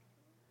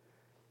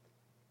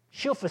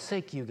 She'll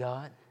forsake you,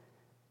 God.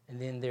 And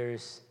then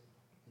there's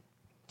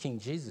King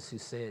Jesus who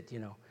said,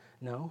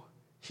 no,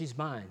 she's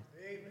mine.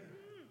 Amen.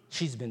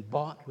 She's been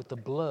bought with the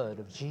blood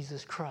of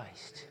Jesus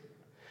Christ.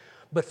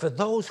 But for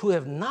those who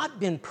have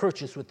not been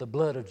purchased with the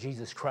blood of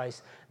Jesus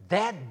Christ,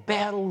 that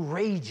battle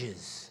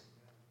rages.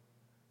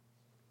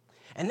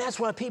 And that's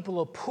why people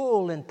are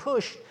pulled and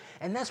pushed.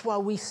 And that's why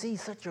we see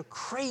such a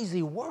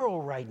crazy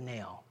world right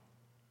now.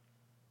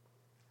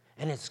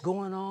 And it's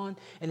going on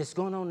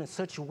in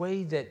such a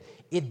way that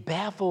it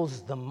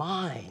baffles the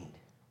mind.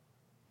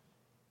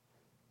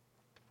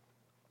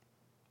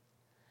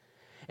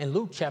 In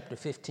Luke chapter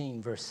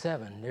 15, verse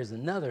 7, there's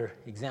another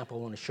example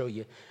I want to show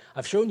you.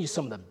 I've shown you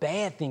some of the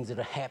bad things that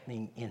are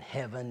happening in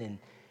heaven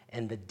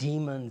and the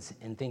demons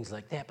and things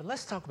like that. But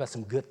let's talk about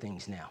some good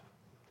things now.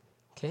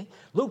 Okay?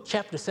 Luke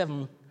chapter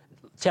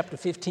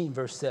 15,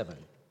 verse 7.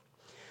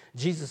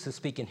 Jesus is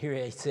speaking here.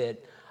 He said,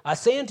 I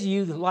say unto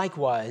you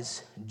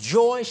likewise,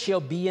 joy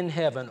shall be in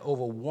heaven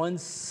over one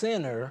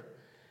sinner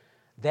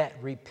that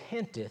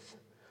repenteth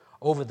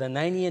over the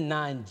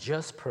 99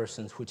 just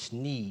persons which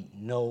need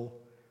no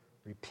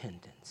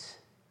repentance.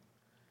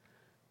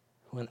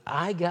 When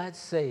I got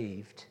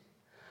saved,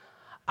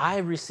 I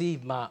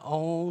received my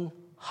own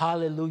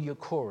hallelujah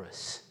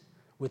chorus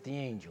with the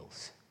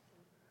angels.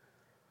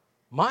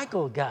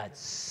 Michael got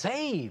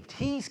saved.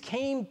 He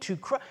came to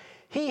Christ.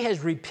 He has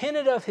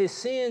repented of his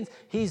sins.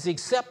 He's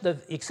accepted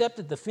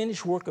the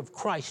finished work of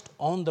Christ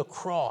on the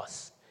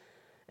cross.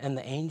 And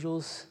the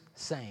angels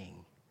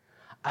sang.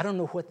 I don't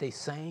know what they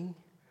sang,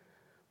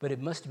 but it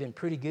must have been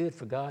pretty good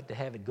for God to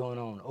have it going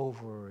on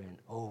over and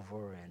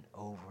over and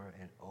over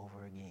and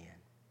over again.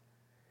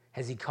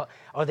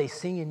 Are they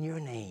singing your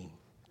name?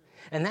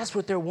 And that's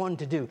what they're wanting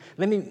to do.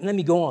 Let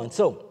me go on.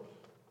 So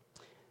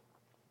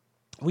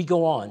we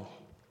go on.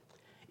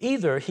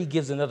 Either he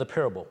gives another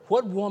parable.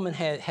 What woman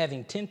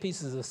having 10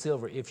 pieces of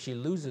silver, if she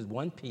loses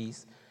one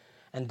piece,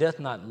 and doth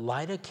not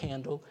light a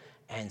candle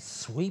and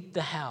sweep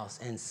the house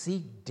and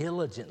seek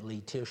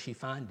diligently till she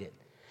find it?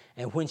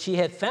 And when she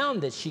had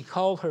found it, she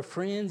called her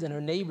friends and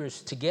her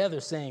neighbors together,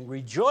 saying,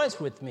 rejoice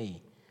with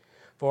me,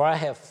 for I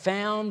have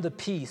found the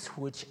piece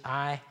which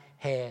I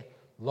had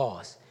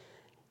lost.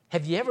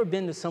 Have you ever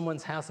been to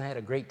someone's house and had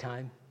a great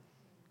time?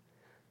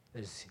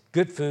 There's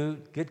good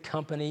food, good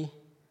company,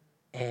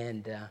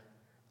 and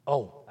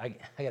I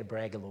got to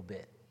brag a little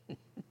bit.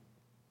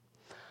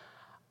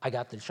 I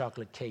got the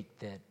chocolate cake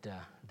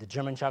the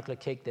German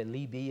chocolate cake that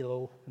Lee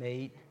Bealo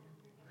made.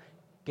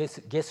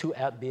 Guess who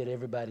outbid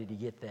everybody to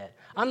get that?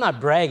 I'm not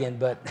bragging,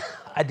 but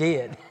I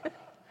did.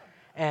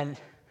 And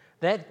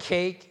that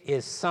cake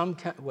is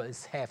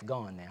it's half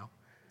gone now.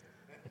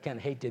 I kind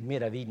of hate to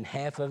admit I've eaten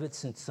half of it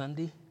since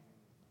Sunday.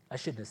 I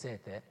shouldn't have said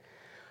that.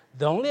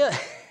 The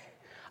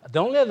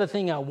only other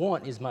thing I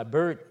want is my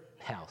bird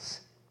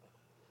house.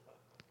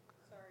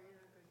 Sorry, you're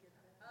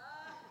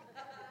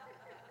not going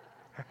to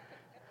get that.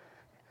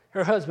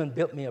 Her husband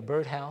built me a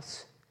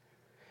birdhouse.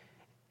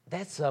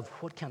 That's of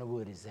what kind of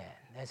wood is that?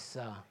 That's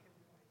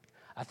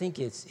I think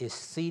it's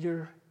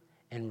cedar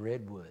and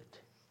redwood.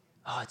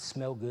 Oh, it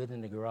smelled good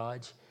in the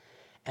garage.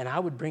 And I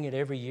would bring it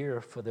every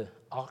year for the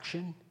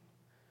auction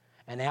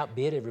and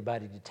outbid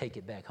everybody to take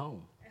it back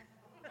home.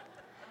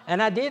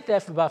 And I did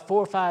that for about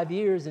 4 or 5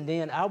 years, and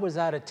then I was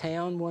out of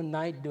town one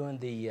night doing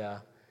the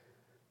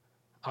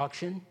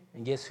auction,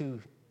 and guess who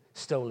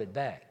stole it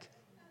back?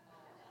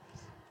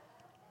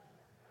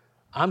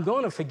 I'm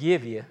going to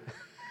forgive you.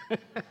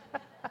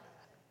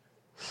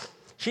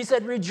 She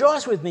said,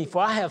 rejoice with me,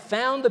 for I have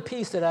found the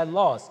peace that I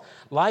lost.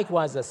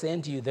 Likewise, I say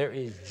unto you, there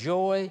is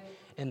joy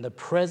in the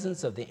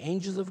presence of the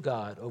angels of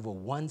God over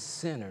one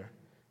sinner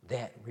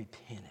that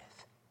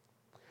repenteth.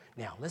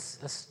 Now,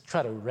 let's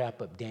try to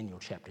wrap up Daniel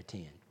chapter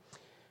 10.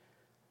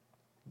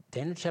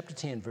 Daniel chapter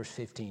 10, verse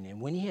 15. And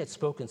when he had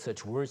spoken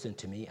such words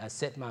unto me, I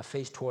set my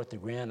face toward the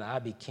ground, and I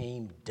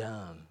became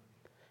dumb.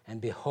 And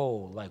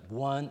behold, like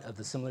one of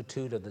the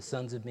similitude of the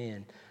sons of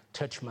men,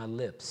 touched my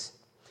lips.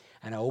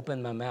 And I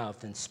opened my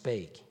mouth and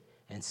spake,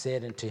 and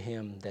said unto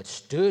him that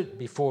stood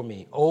before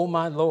me, O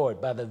my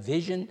Lord, by the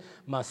vision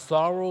my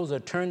sorrows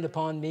are turned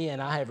upon me,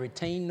 and I have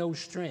retained no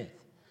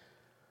strength.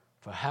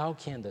 For how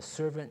can the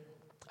servant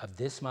of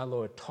this my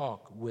Lord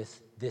talk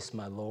with this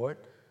my Lord?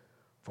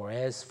 For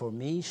as for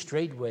me,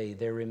 straightway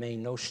there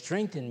remain no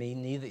strength in me,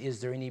 neither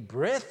is there any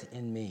breath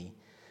in me.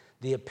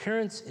 The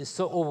appearance is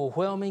so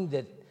overwhelming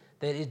that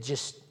it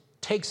just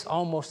takes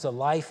almost the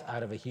life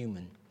out of a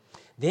human.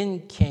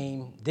 Then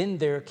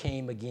there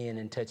came again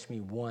and touched me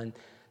one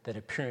that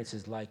appearance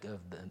is like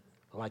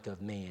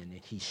of man,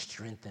 and he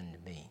strengthened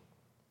me.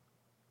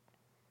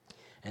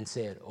 And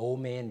said, O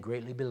man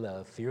greatly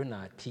beloved, fear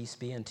not, peace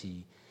be unto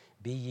you.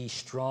 Be ye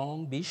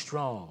strong, be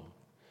strong.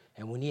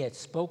 And when he had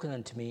spoken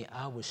unto me,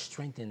 I was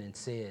strengthened, and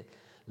said,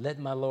 let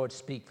my Lord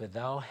speak, for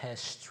thou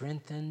hast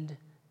strengthened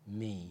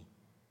me.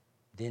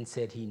 Then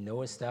said he,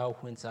 knowest thou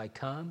whence I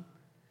come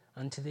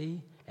unto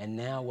thee? And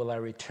now will I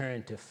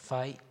return to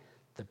fight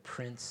the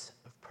prince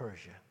of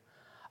Persia.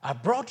 I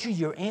brought you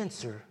your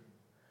answer,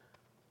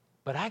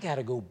 but I got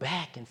to go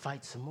back and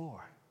fight some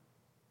more.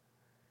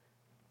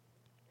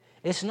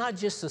 It's not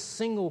just a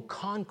single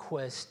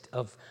conquest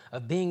of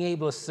being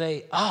able to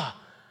say,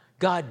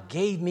 God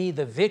gave me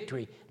the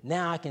victory.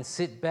 Now I can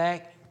sit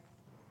back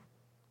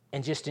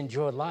and just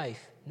enjoy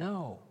life.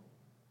 No.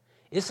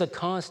 It's a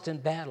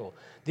constant battle.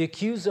 The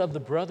accuser of the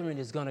brethren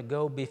is going to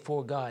go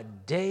before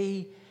God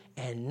day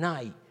and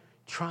night,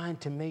 trying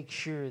to make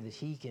sure that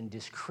he can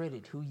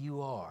discredit who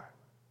you are.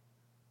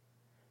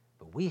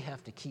 But we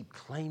have to keep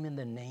claiming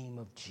the name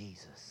of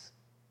Jesus.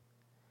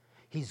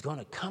 He's going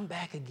to come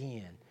back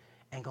again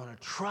and going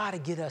to try to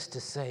get us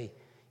to say,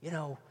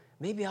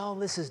 maybe all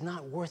this is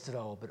not worth it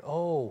all,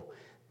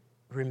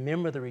 but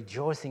remember the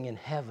rejoicing in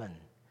heaven.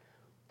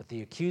 But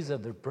the accuser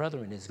of the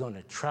brethren is going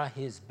to try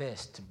his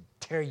best to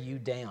tear you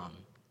down.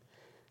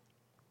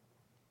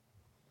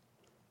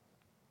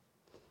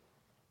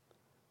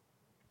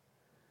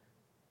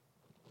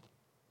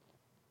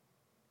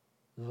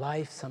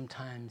 Life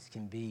sometimes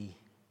can be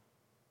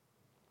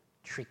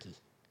tricky.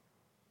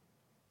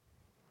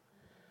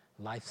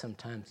 Life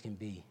sometimes can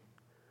be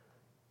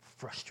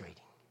frustrating.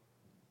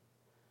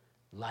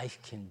 Life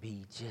can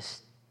be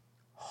just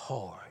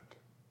hard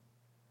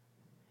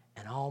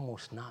and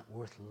almost not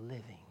worth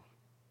living.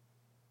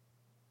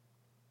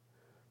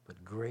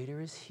 But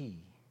greater is he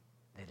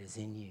that is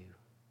in you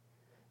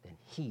than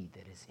he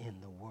that is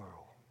in the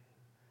world.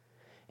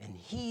 And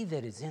he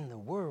that is in the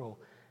world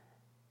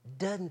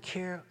doesn't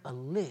care a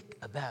lick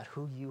about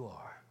who you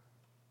are.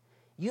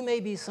 You may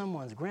be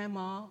someone's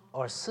grandma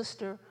or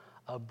sister,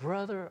 a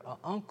brother, or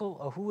uncle,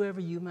 or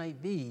whoever you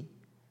might be,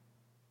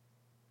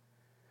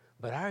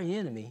 but our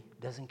enemy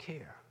doesn't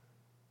care.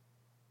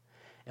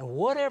 And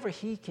whatever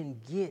he can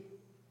get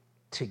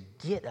to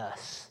get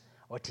us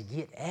or to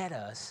get at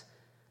us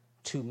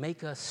to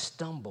make us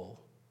stumble,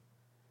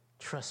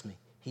 trust me,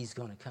 he's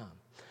going to come.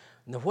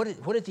 Now, what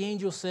did the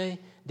angel say?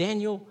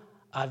 Daniel,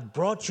 I've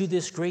brought you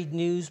this great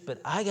news,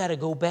 but I got to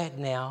go back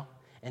now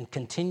and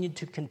continue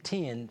to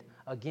contend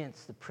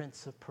against the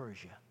prince of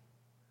Persia.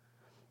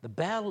 The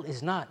battle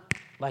is not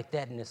like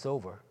that and it's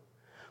over,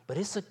 but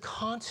it's a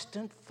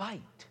constant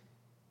fight.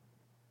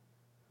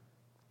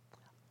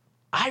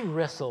 I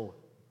wrestle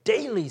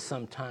daily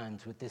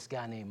sometimes with this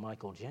guy named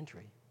Michael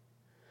Gentry.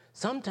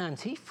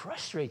 Sometimes he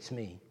frustrates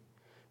me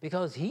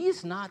because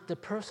he's not the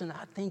person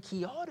I think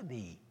he ought to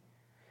be.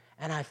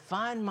 And I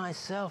find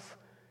myself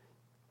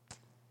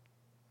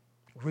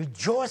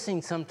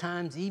rejoicing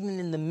sometimes, even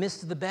in the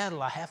midst of the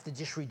battle, I have to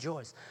just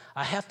rejoice.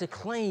 I have to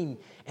claim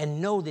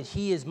and know that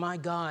He is my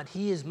God.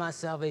 He is my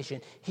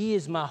salvation. He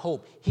is my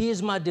hope. He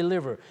is my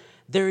deliverer.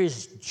 There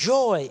is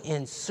joy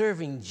in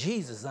serving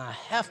Jesus. And I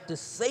have to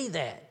say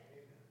that.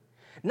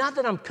 Not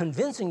that I'm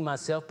convincing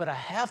myself, but I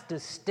have to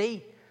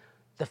state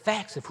the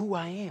facts of who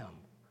I am.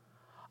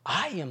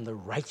 I am the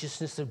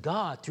righteousness of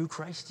God through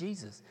Christ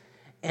Jesus.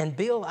 And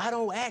Bill, I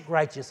don't act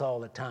righteous all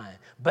the time,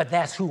 but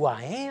that's who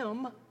I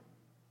am.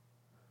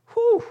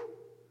 Whew.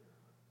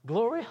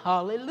 Glory,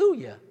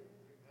 hallelujah.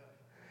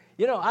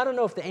 You know, I don't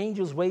know if the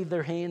angels wave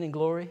their hand in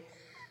glory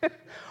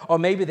or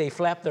maybe they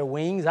flap their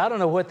wings. I don't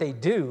know what they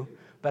do,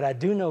 but I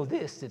do know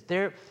this, that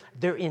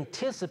they're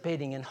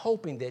anticipating and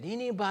hoping that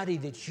anybody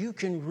that you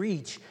can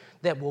reach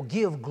that will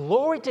give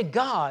glory to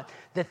God,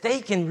 that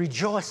they can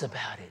rejoice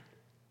about it.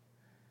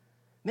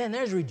 Man,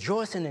 there's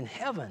rejoicing in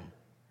heaven.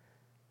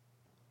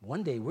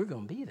 One day we're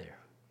going to be there.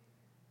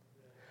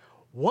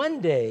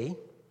 One day,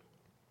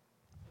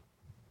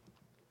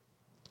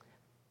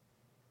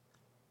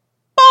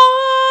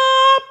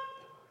 Bob!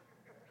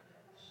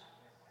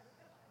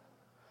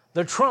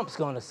 The trump's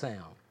going to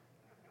sound.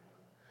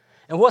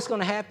 And what's going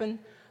to happen?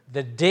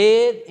 The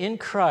dead in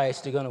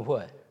Christ are going to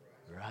what?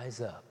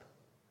 Rise up.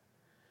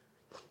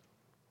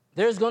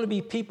 There's going to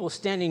be people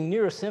standing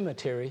near a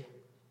cemetery,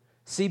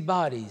 see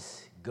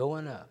bodies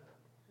going up.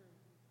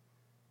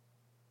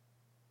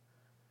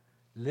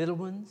 Little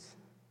ones,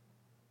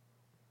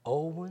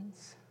 old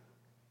ones,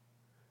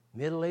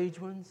 middle-aged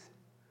ones,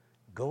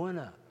 going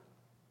up.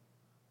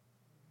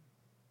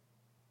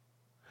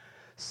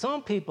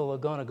 Some people are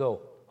going to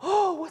go,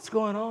 oh, what's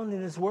going on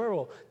in this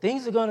world?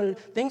 Things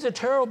are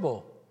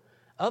terrible.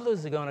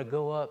 Others are going to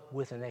go up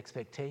with an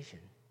expectation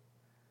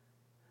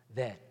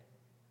that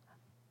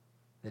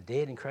the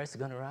dead in Christ are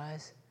going to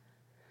rise.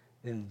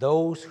 Then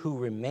those who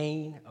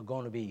remain are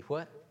going to be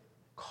what?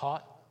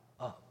 Caught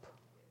up.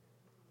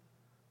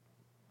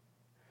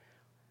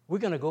 We're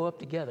going to go up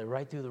together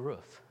right through the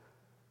roof.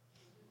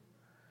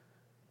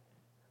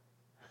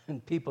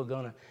 And people are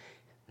going to...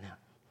 Now,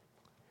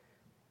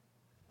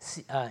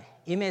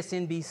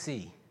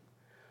 MSNBC,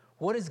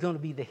 what is going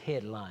to be the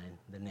headline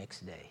the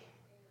next day?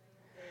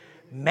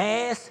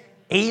 Mass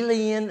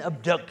alien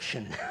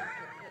abduction.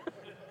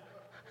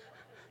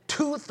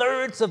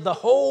 2/3 of the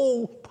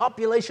whole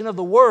population of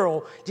the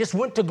world just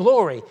went to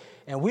glory,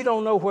 and we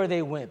don't know where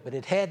they went, but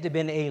it had to have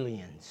been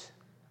aliens.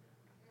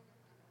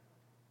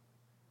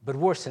 But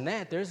worse than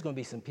that, there's going to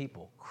be some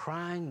people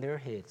crying their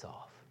heads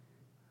off.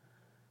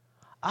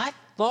 I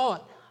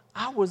thought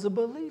I was a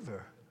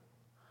believer.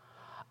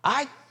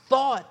 I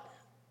thought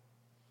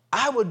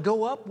I would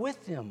go up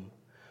with them,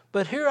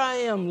 but here I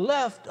am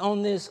left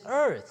on this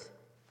earth.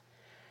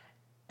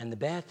 And the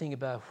bad thing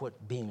about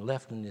what being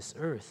left on this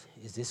earth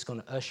is it's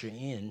going to usher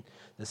in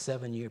the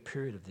 7-year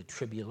period of the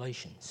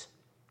tribulations.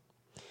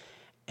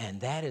 And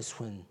that is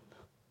when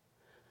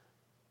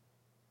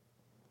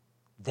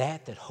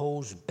that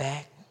holds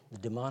back the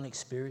demonic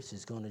spirits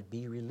is going to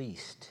be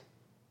released.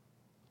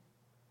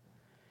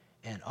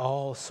 And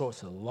all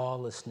sorts of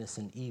lawlessness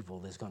and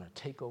evil is going to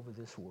take over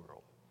this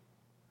world.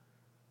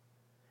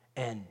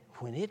 And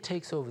when it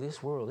takes over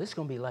this world, it's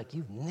going to be like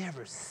you've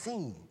never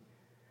seen.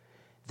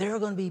 There are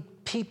going to be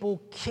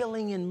people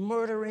killing and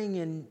murdering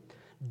and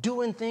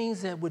doing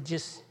things that would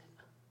just...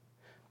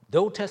 The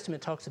Old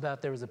Testament talks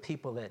about there was a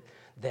people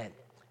that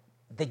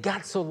they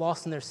got so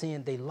lost in their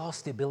sin, they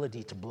lost the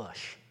ability to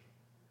blush.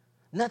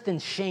 Nothing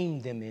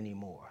shamed them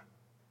anymore.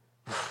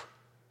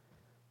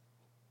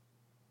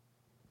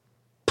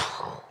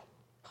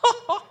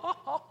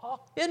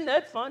 Isn't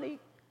that funny?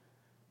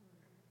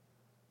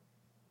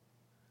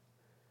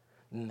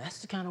 And that's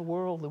the kind of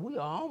world that we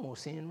are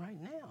almost in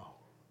right now.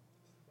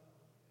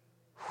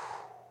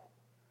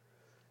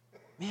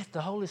 Man, if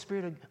the Holy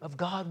Spirit of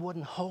God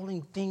wasn't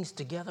holding things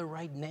together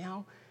right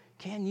now,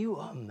 can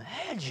you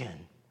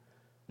imagine?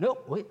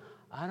 Nope, wait,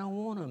 I don't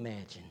want to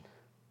imagine.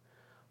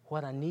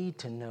 What I need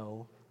to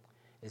know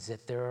is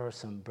that there are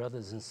some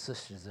brothers and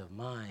sisters of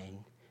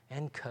mine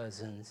and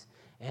cousins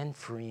and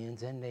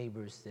friends and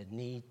neighbors that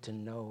need to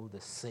know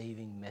the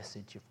saving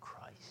message of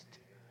Christ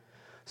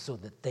so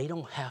that they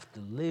don't have to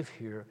live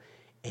here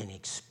and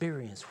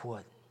experience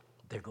what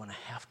they're going to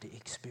have to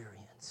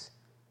experience.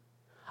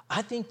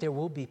 I think there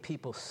will be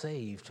people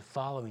saved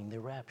following the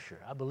rapture.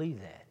 I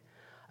believe that.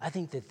 I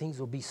think that things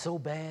will be so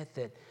bad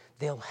that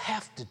they'll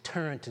have to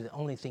turn to the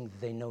only thing that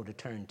they know to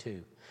turn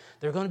to.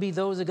 There are going to be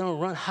those that are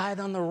going to hide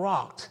on the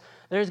rocks.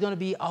 There's going to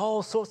be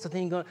all sorts of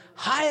things going to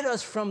hide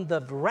us from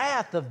the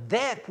wrath of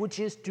that which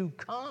is to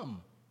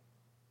come.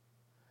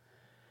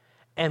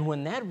 And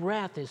when that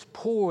wrath is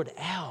poured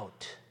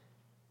out,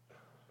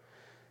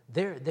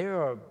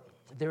 there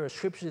are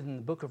scriptures in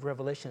the book of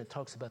Revelation that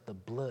talks about the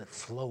blood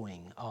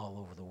flowing all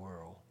over the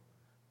world.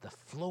 The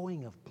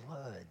flowing of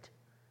blood.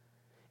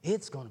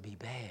 It's going to be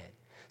bad.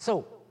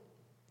 So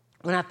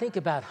when I think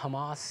about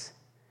Hamas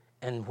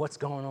and what's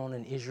going on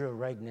in Israel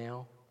right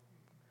now,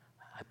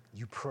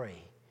 you pray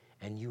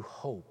and you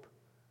hope.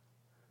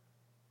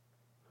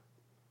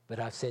 But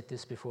I've said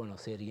this before, and I'll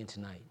say it again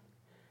tonight.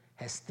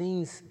 Has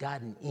things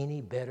gotten any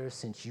better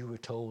since you were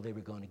told they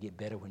were going to get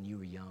better when you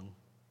were young?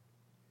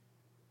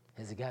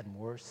 Has it gotten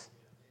worse?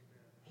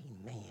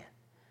 Amen.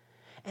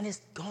 And it's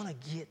going to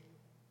get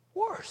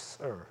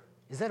worse-er.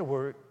 Is that a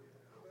word?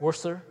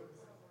 Worser?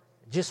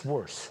 Just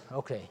worse.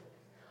 Okay.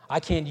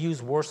 I can't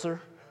use worser.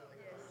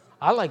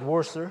 I like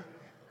worser.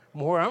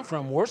 Where I'm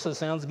from, worser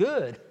sounds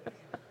good.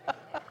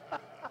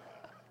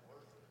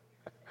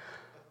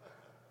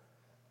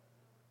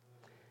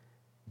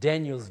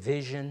 Daniel's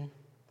vision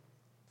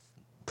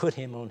put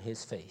him on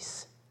his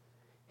face.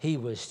 He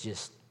was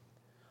just,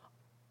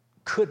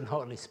 couldn't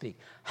hardly speak.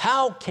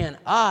 How can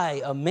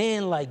I, a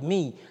man like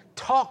me,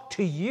 talk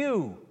to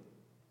you?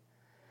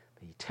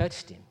 But he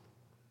touched him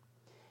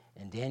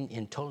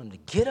and told him to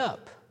get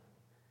up.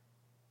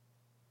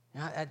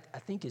 Now, I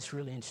think it's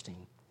really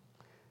interesting.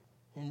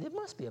 And there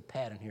must be a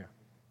pattern here.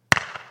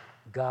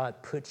 God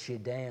puts you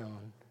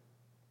down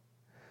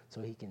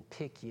so he can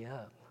pick you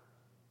up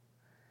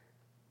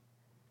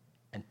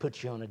and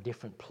put you on a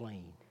different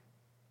plane.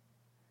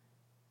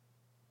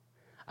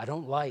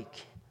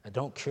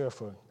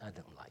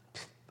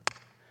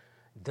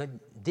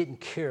 Didn't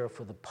care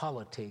for the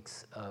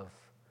politics of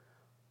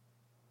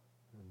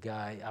a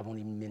guy, I won't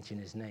even mention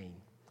his name.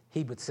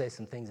 He would say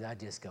some things that I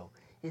just go,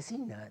 is he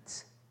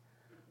nuts?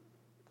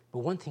 But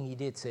one thing he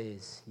did say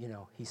is,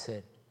 he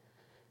said,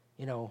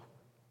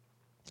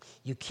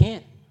 you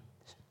can't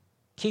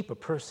keep a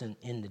person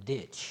in the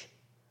ditch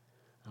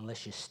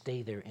unless you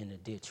stay there in the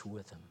ditch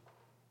with them.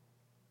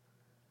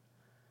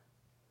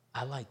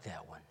 I like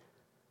that one.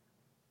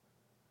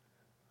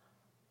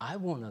 I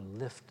want to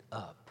lift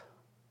up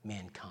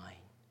mankind,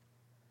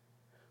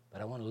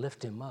 but I want to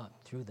lift him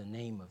up through the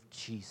name of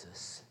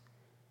Jesus.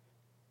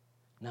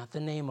 Not the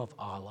name of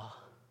Allah,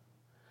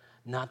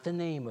 not the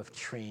name of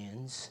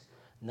trends,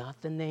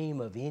 not the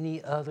name of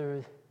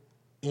anything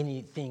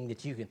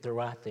that you can throw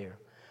out there,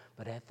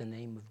 but at the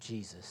name of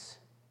Jesus.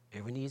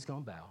 Every knee's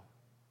going to bow.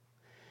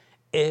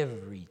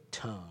 Every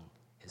tongue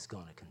is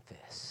going to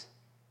confess.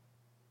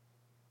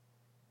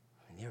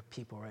 And there are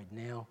people right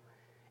now,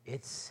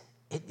 it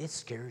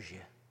scares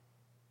you.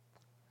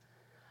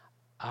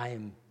 I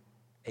am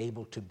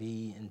able to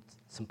be in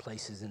some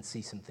places and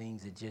see some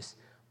things that just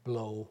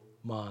blow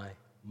my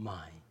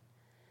mind.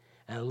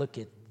 And I look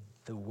at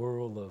the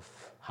world of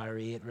higher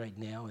ed right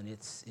now, and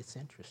it's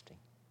interesting.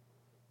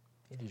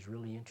 It is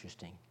really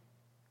interesting.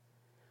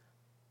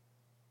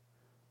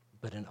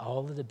 But in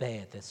all of the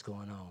bad that's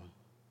going on,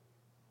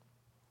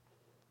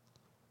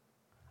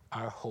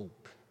 our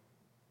hope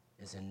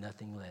is in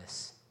nothing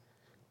less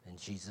than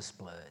Jesus'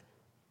 blood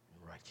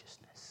and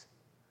righteousness.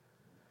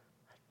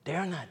 I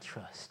dare not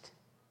trust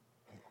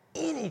in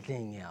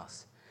anything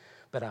else,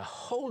 but I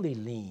wholly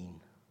lean,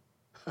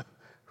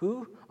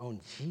 who? On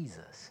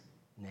Jesus'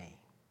 name.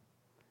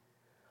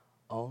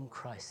 On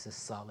Christ, the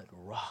solid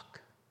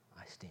rock,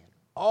 I stand.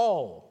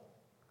 All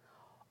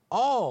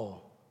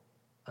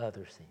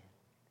other sin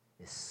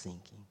is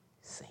sinking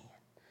sand.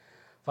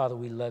 Father,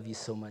 we love you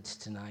so much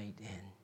tonight, and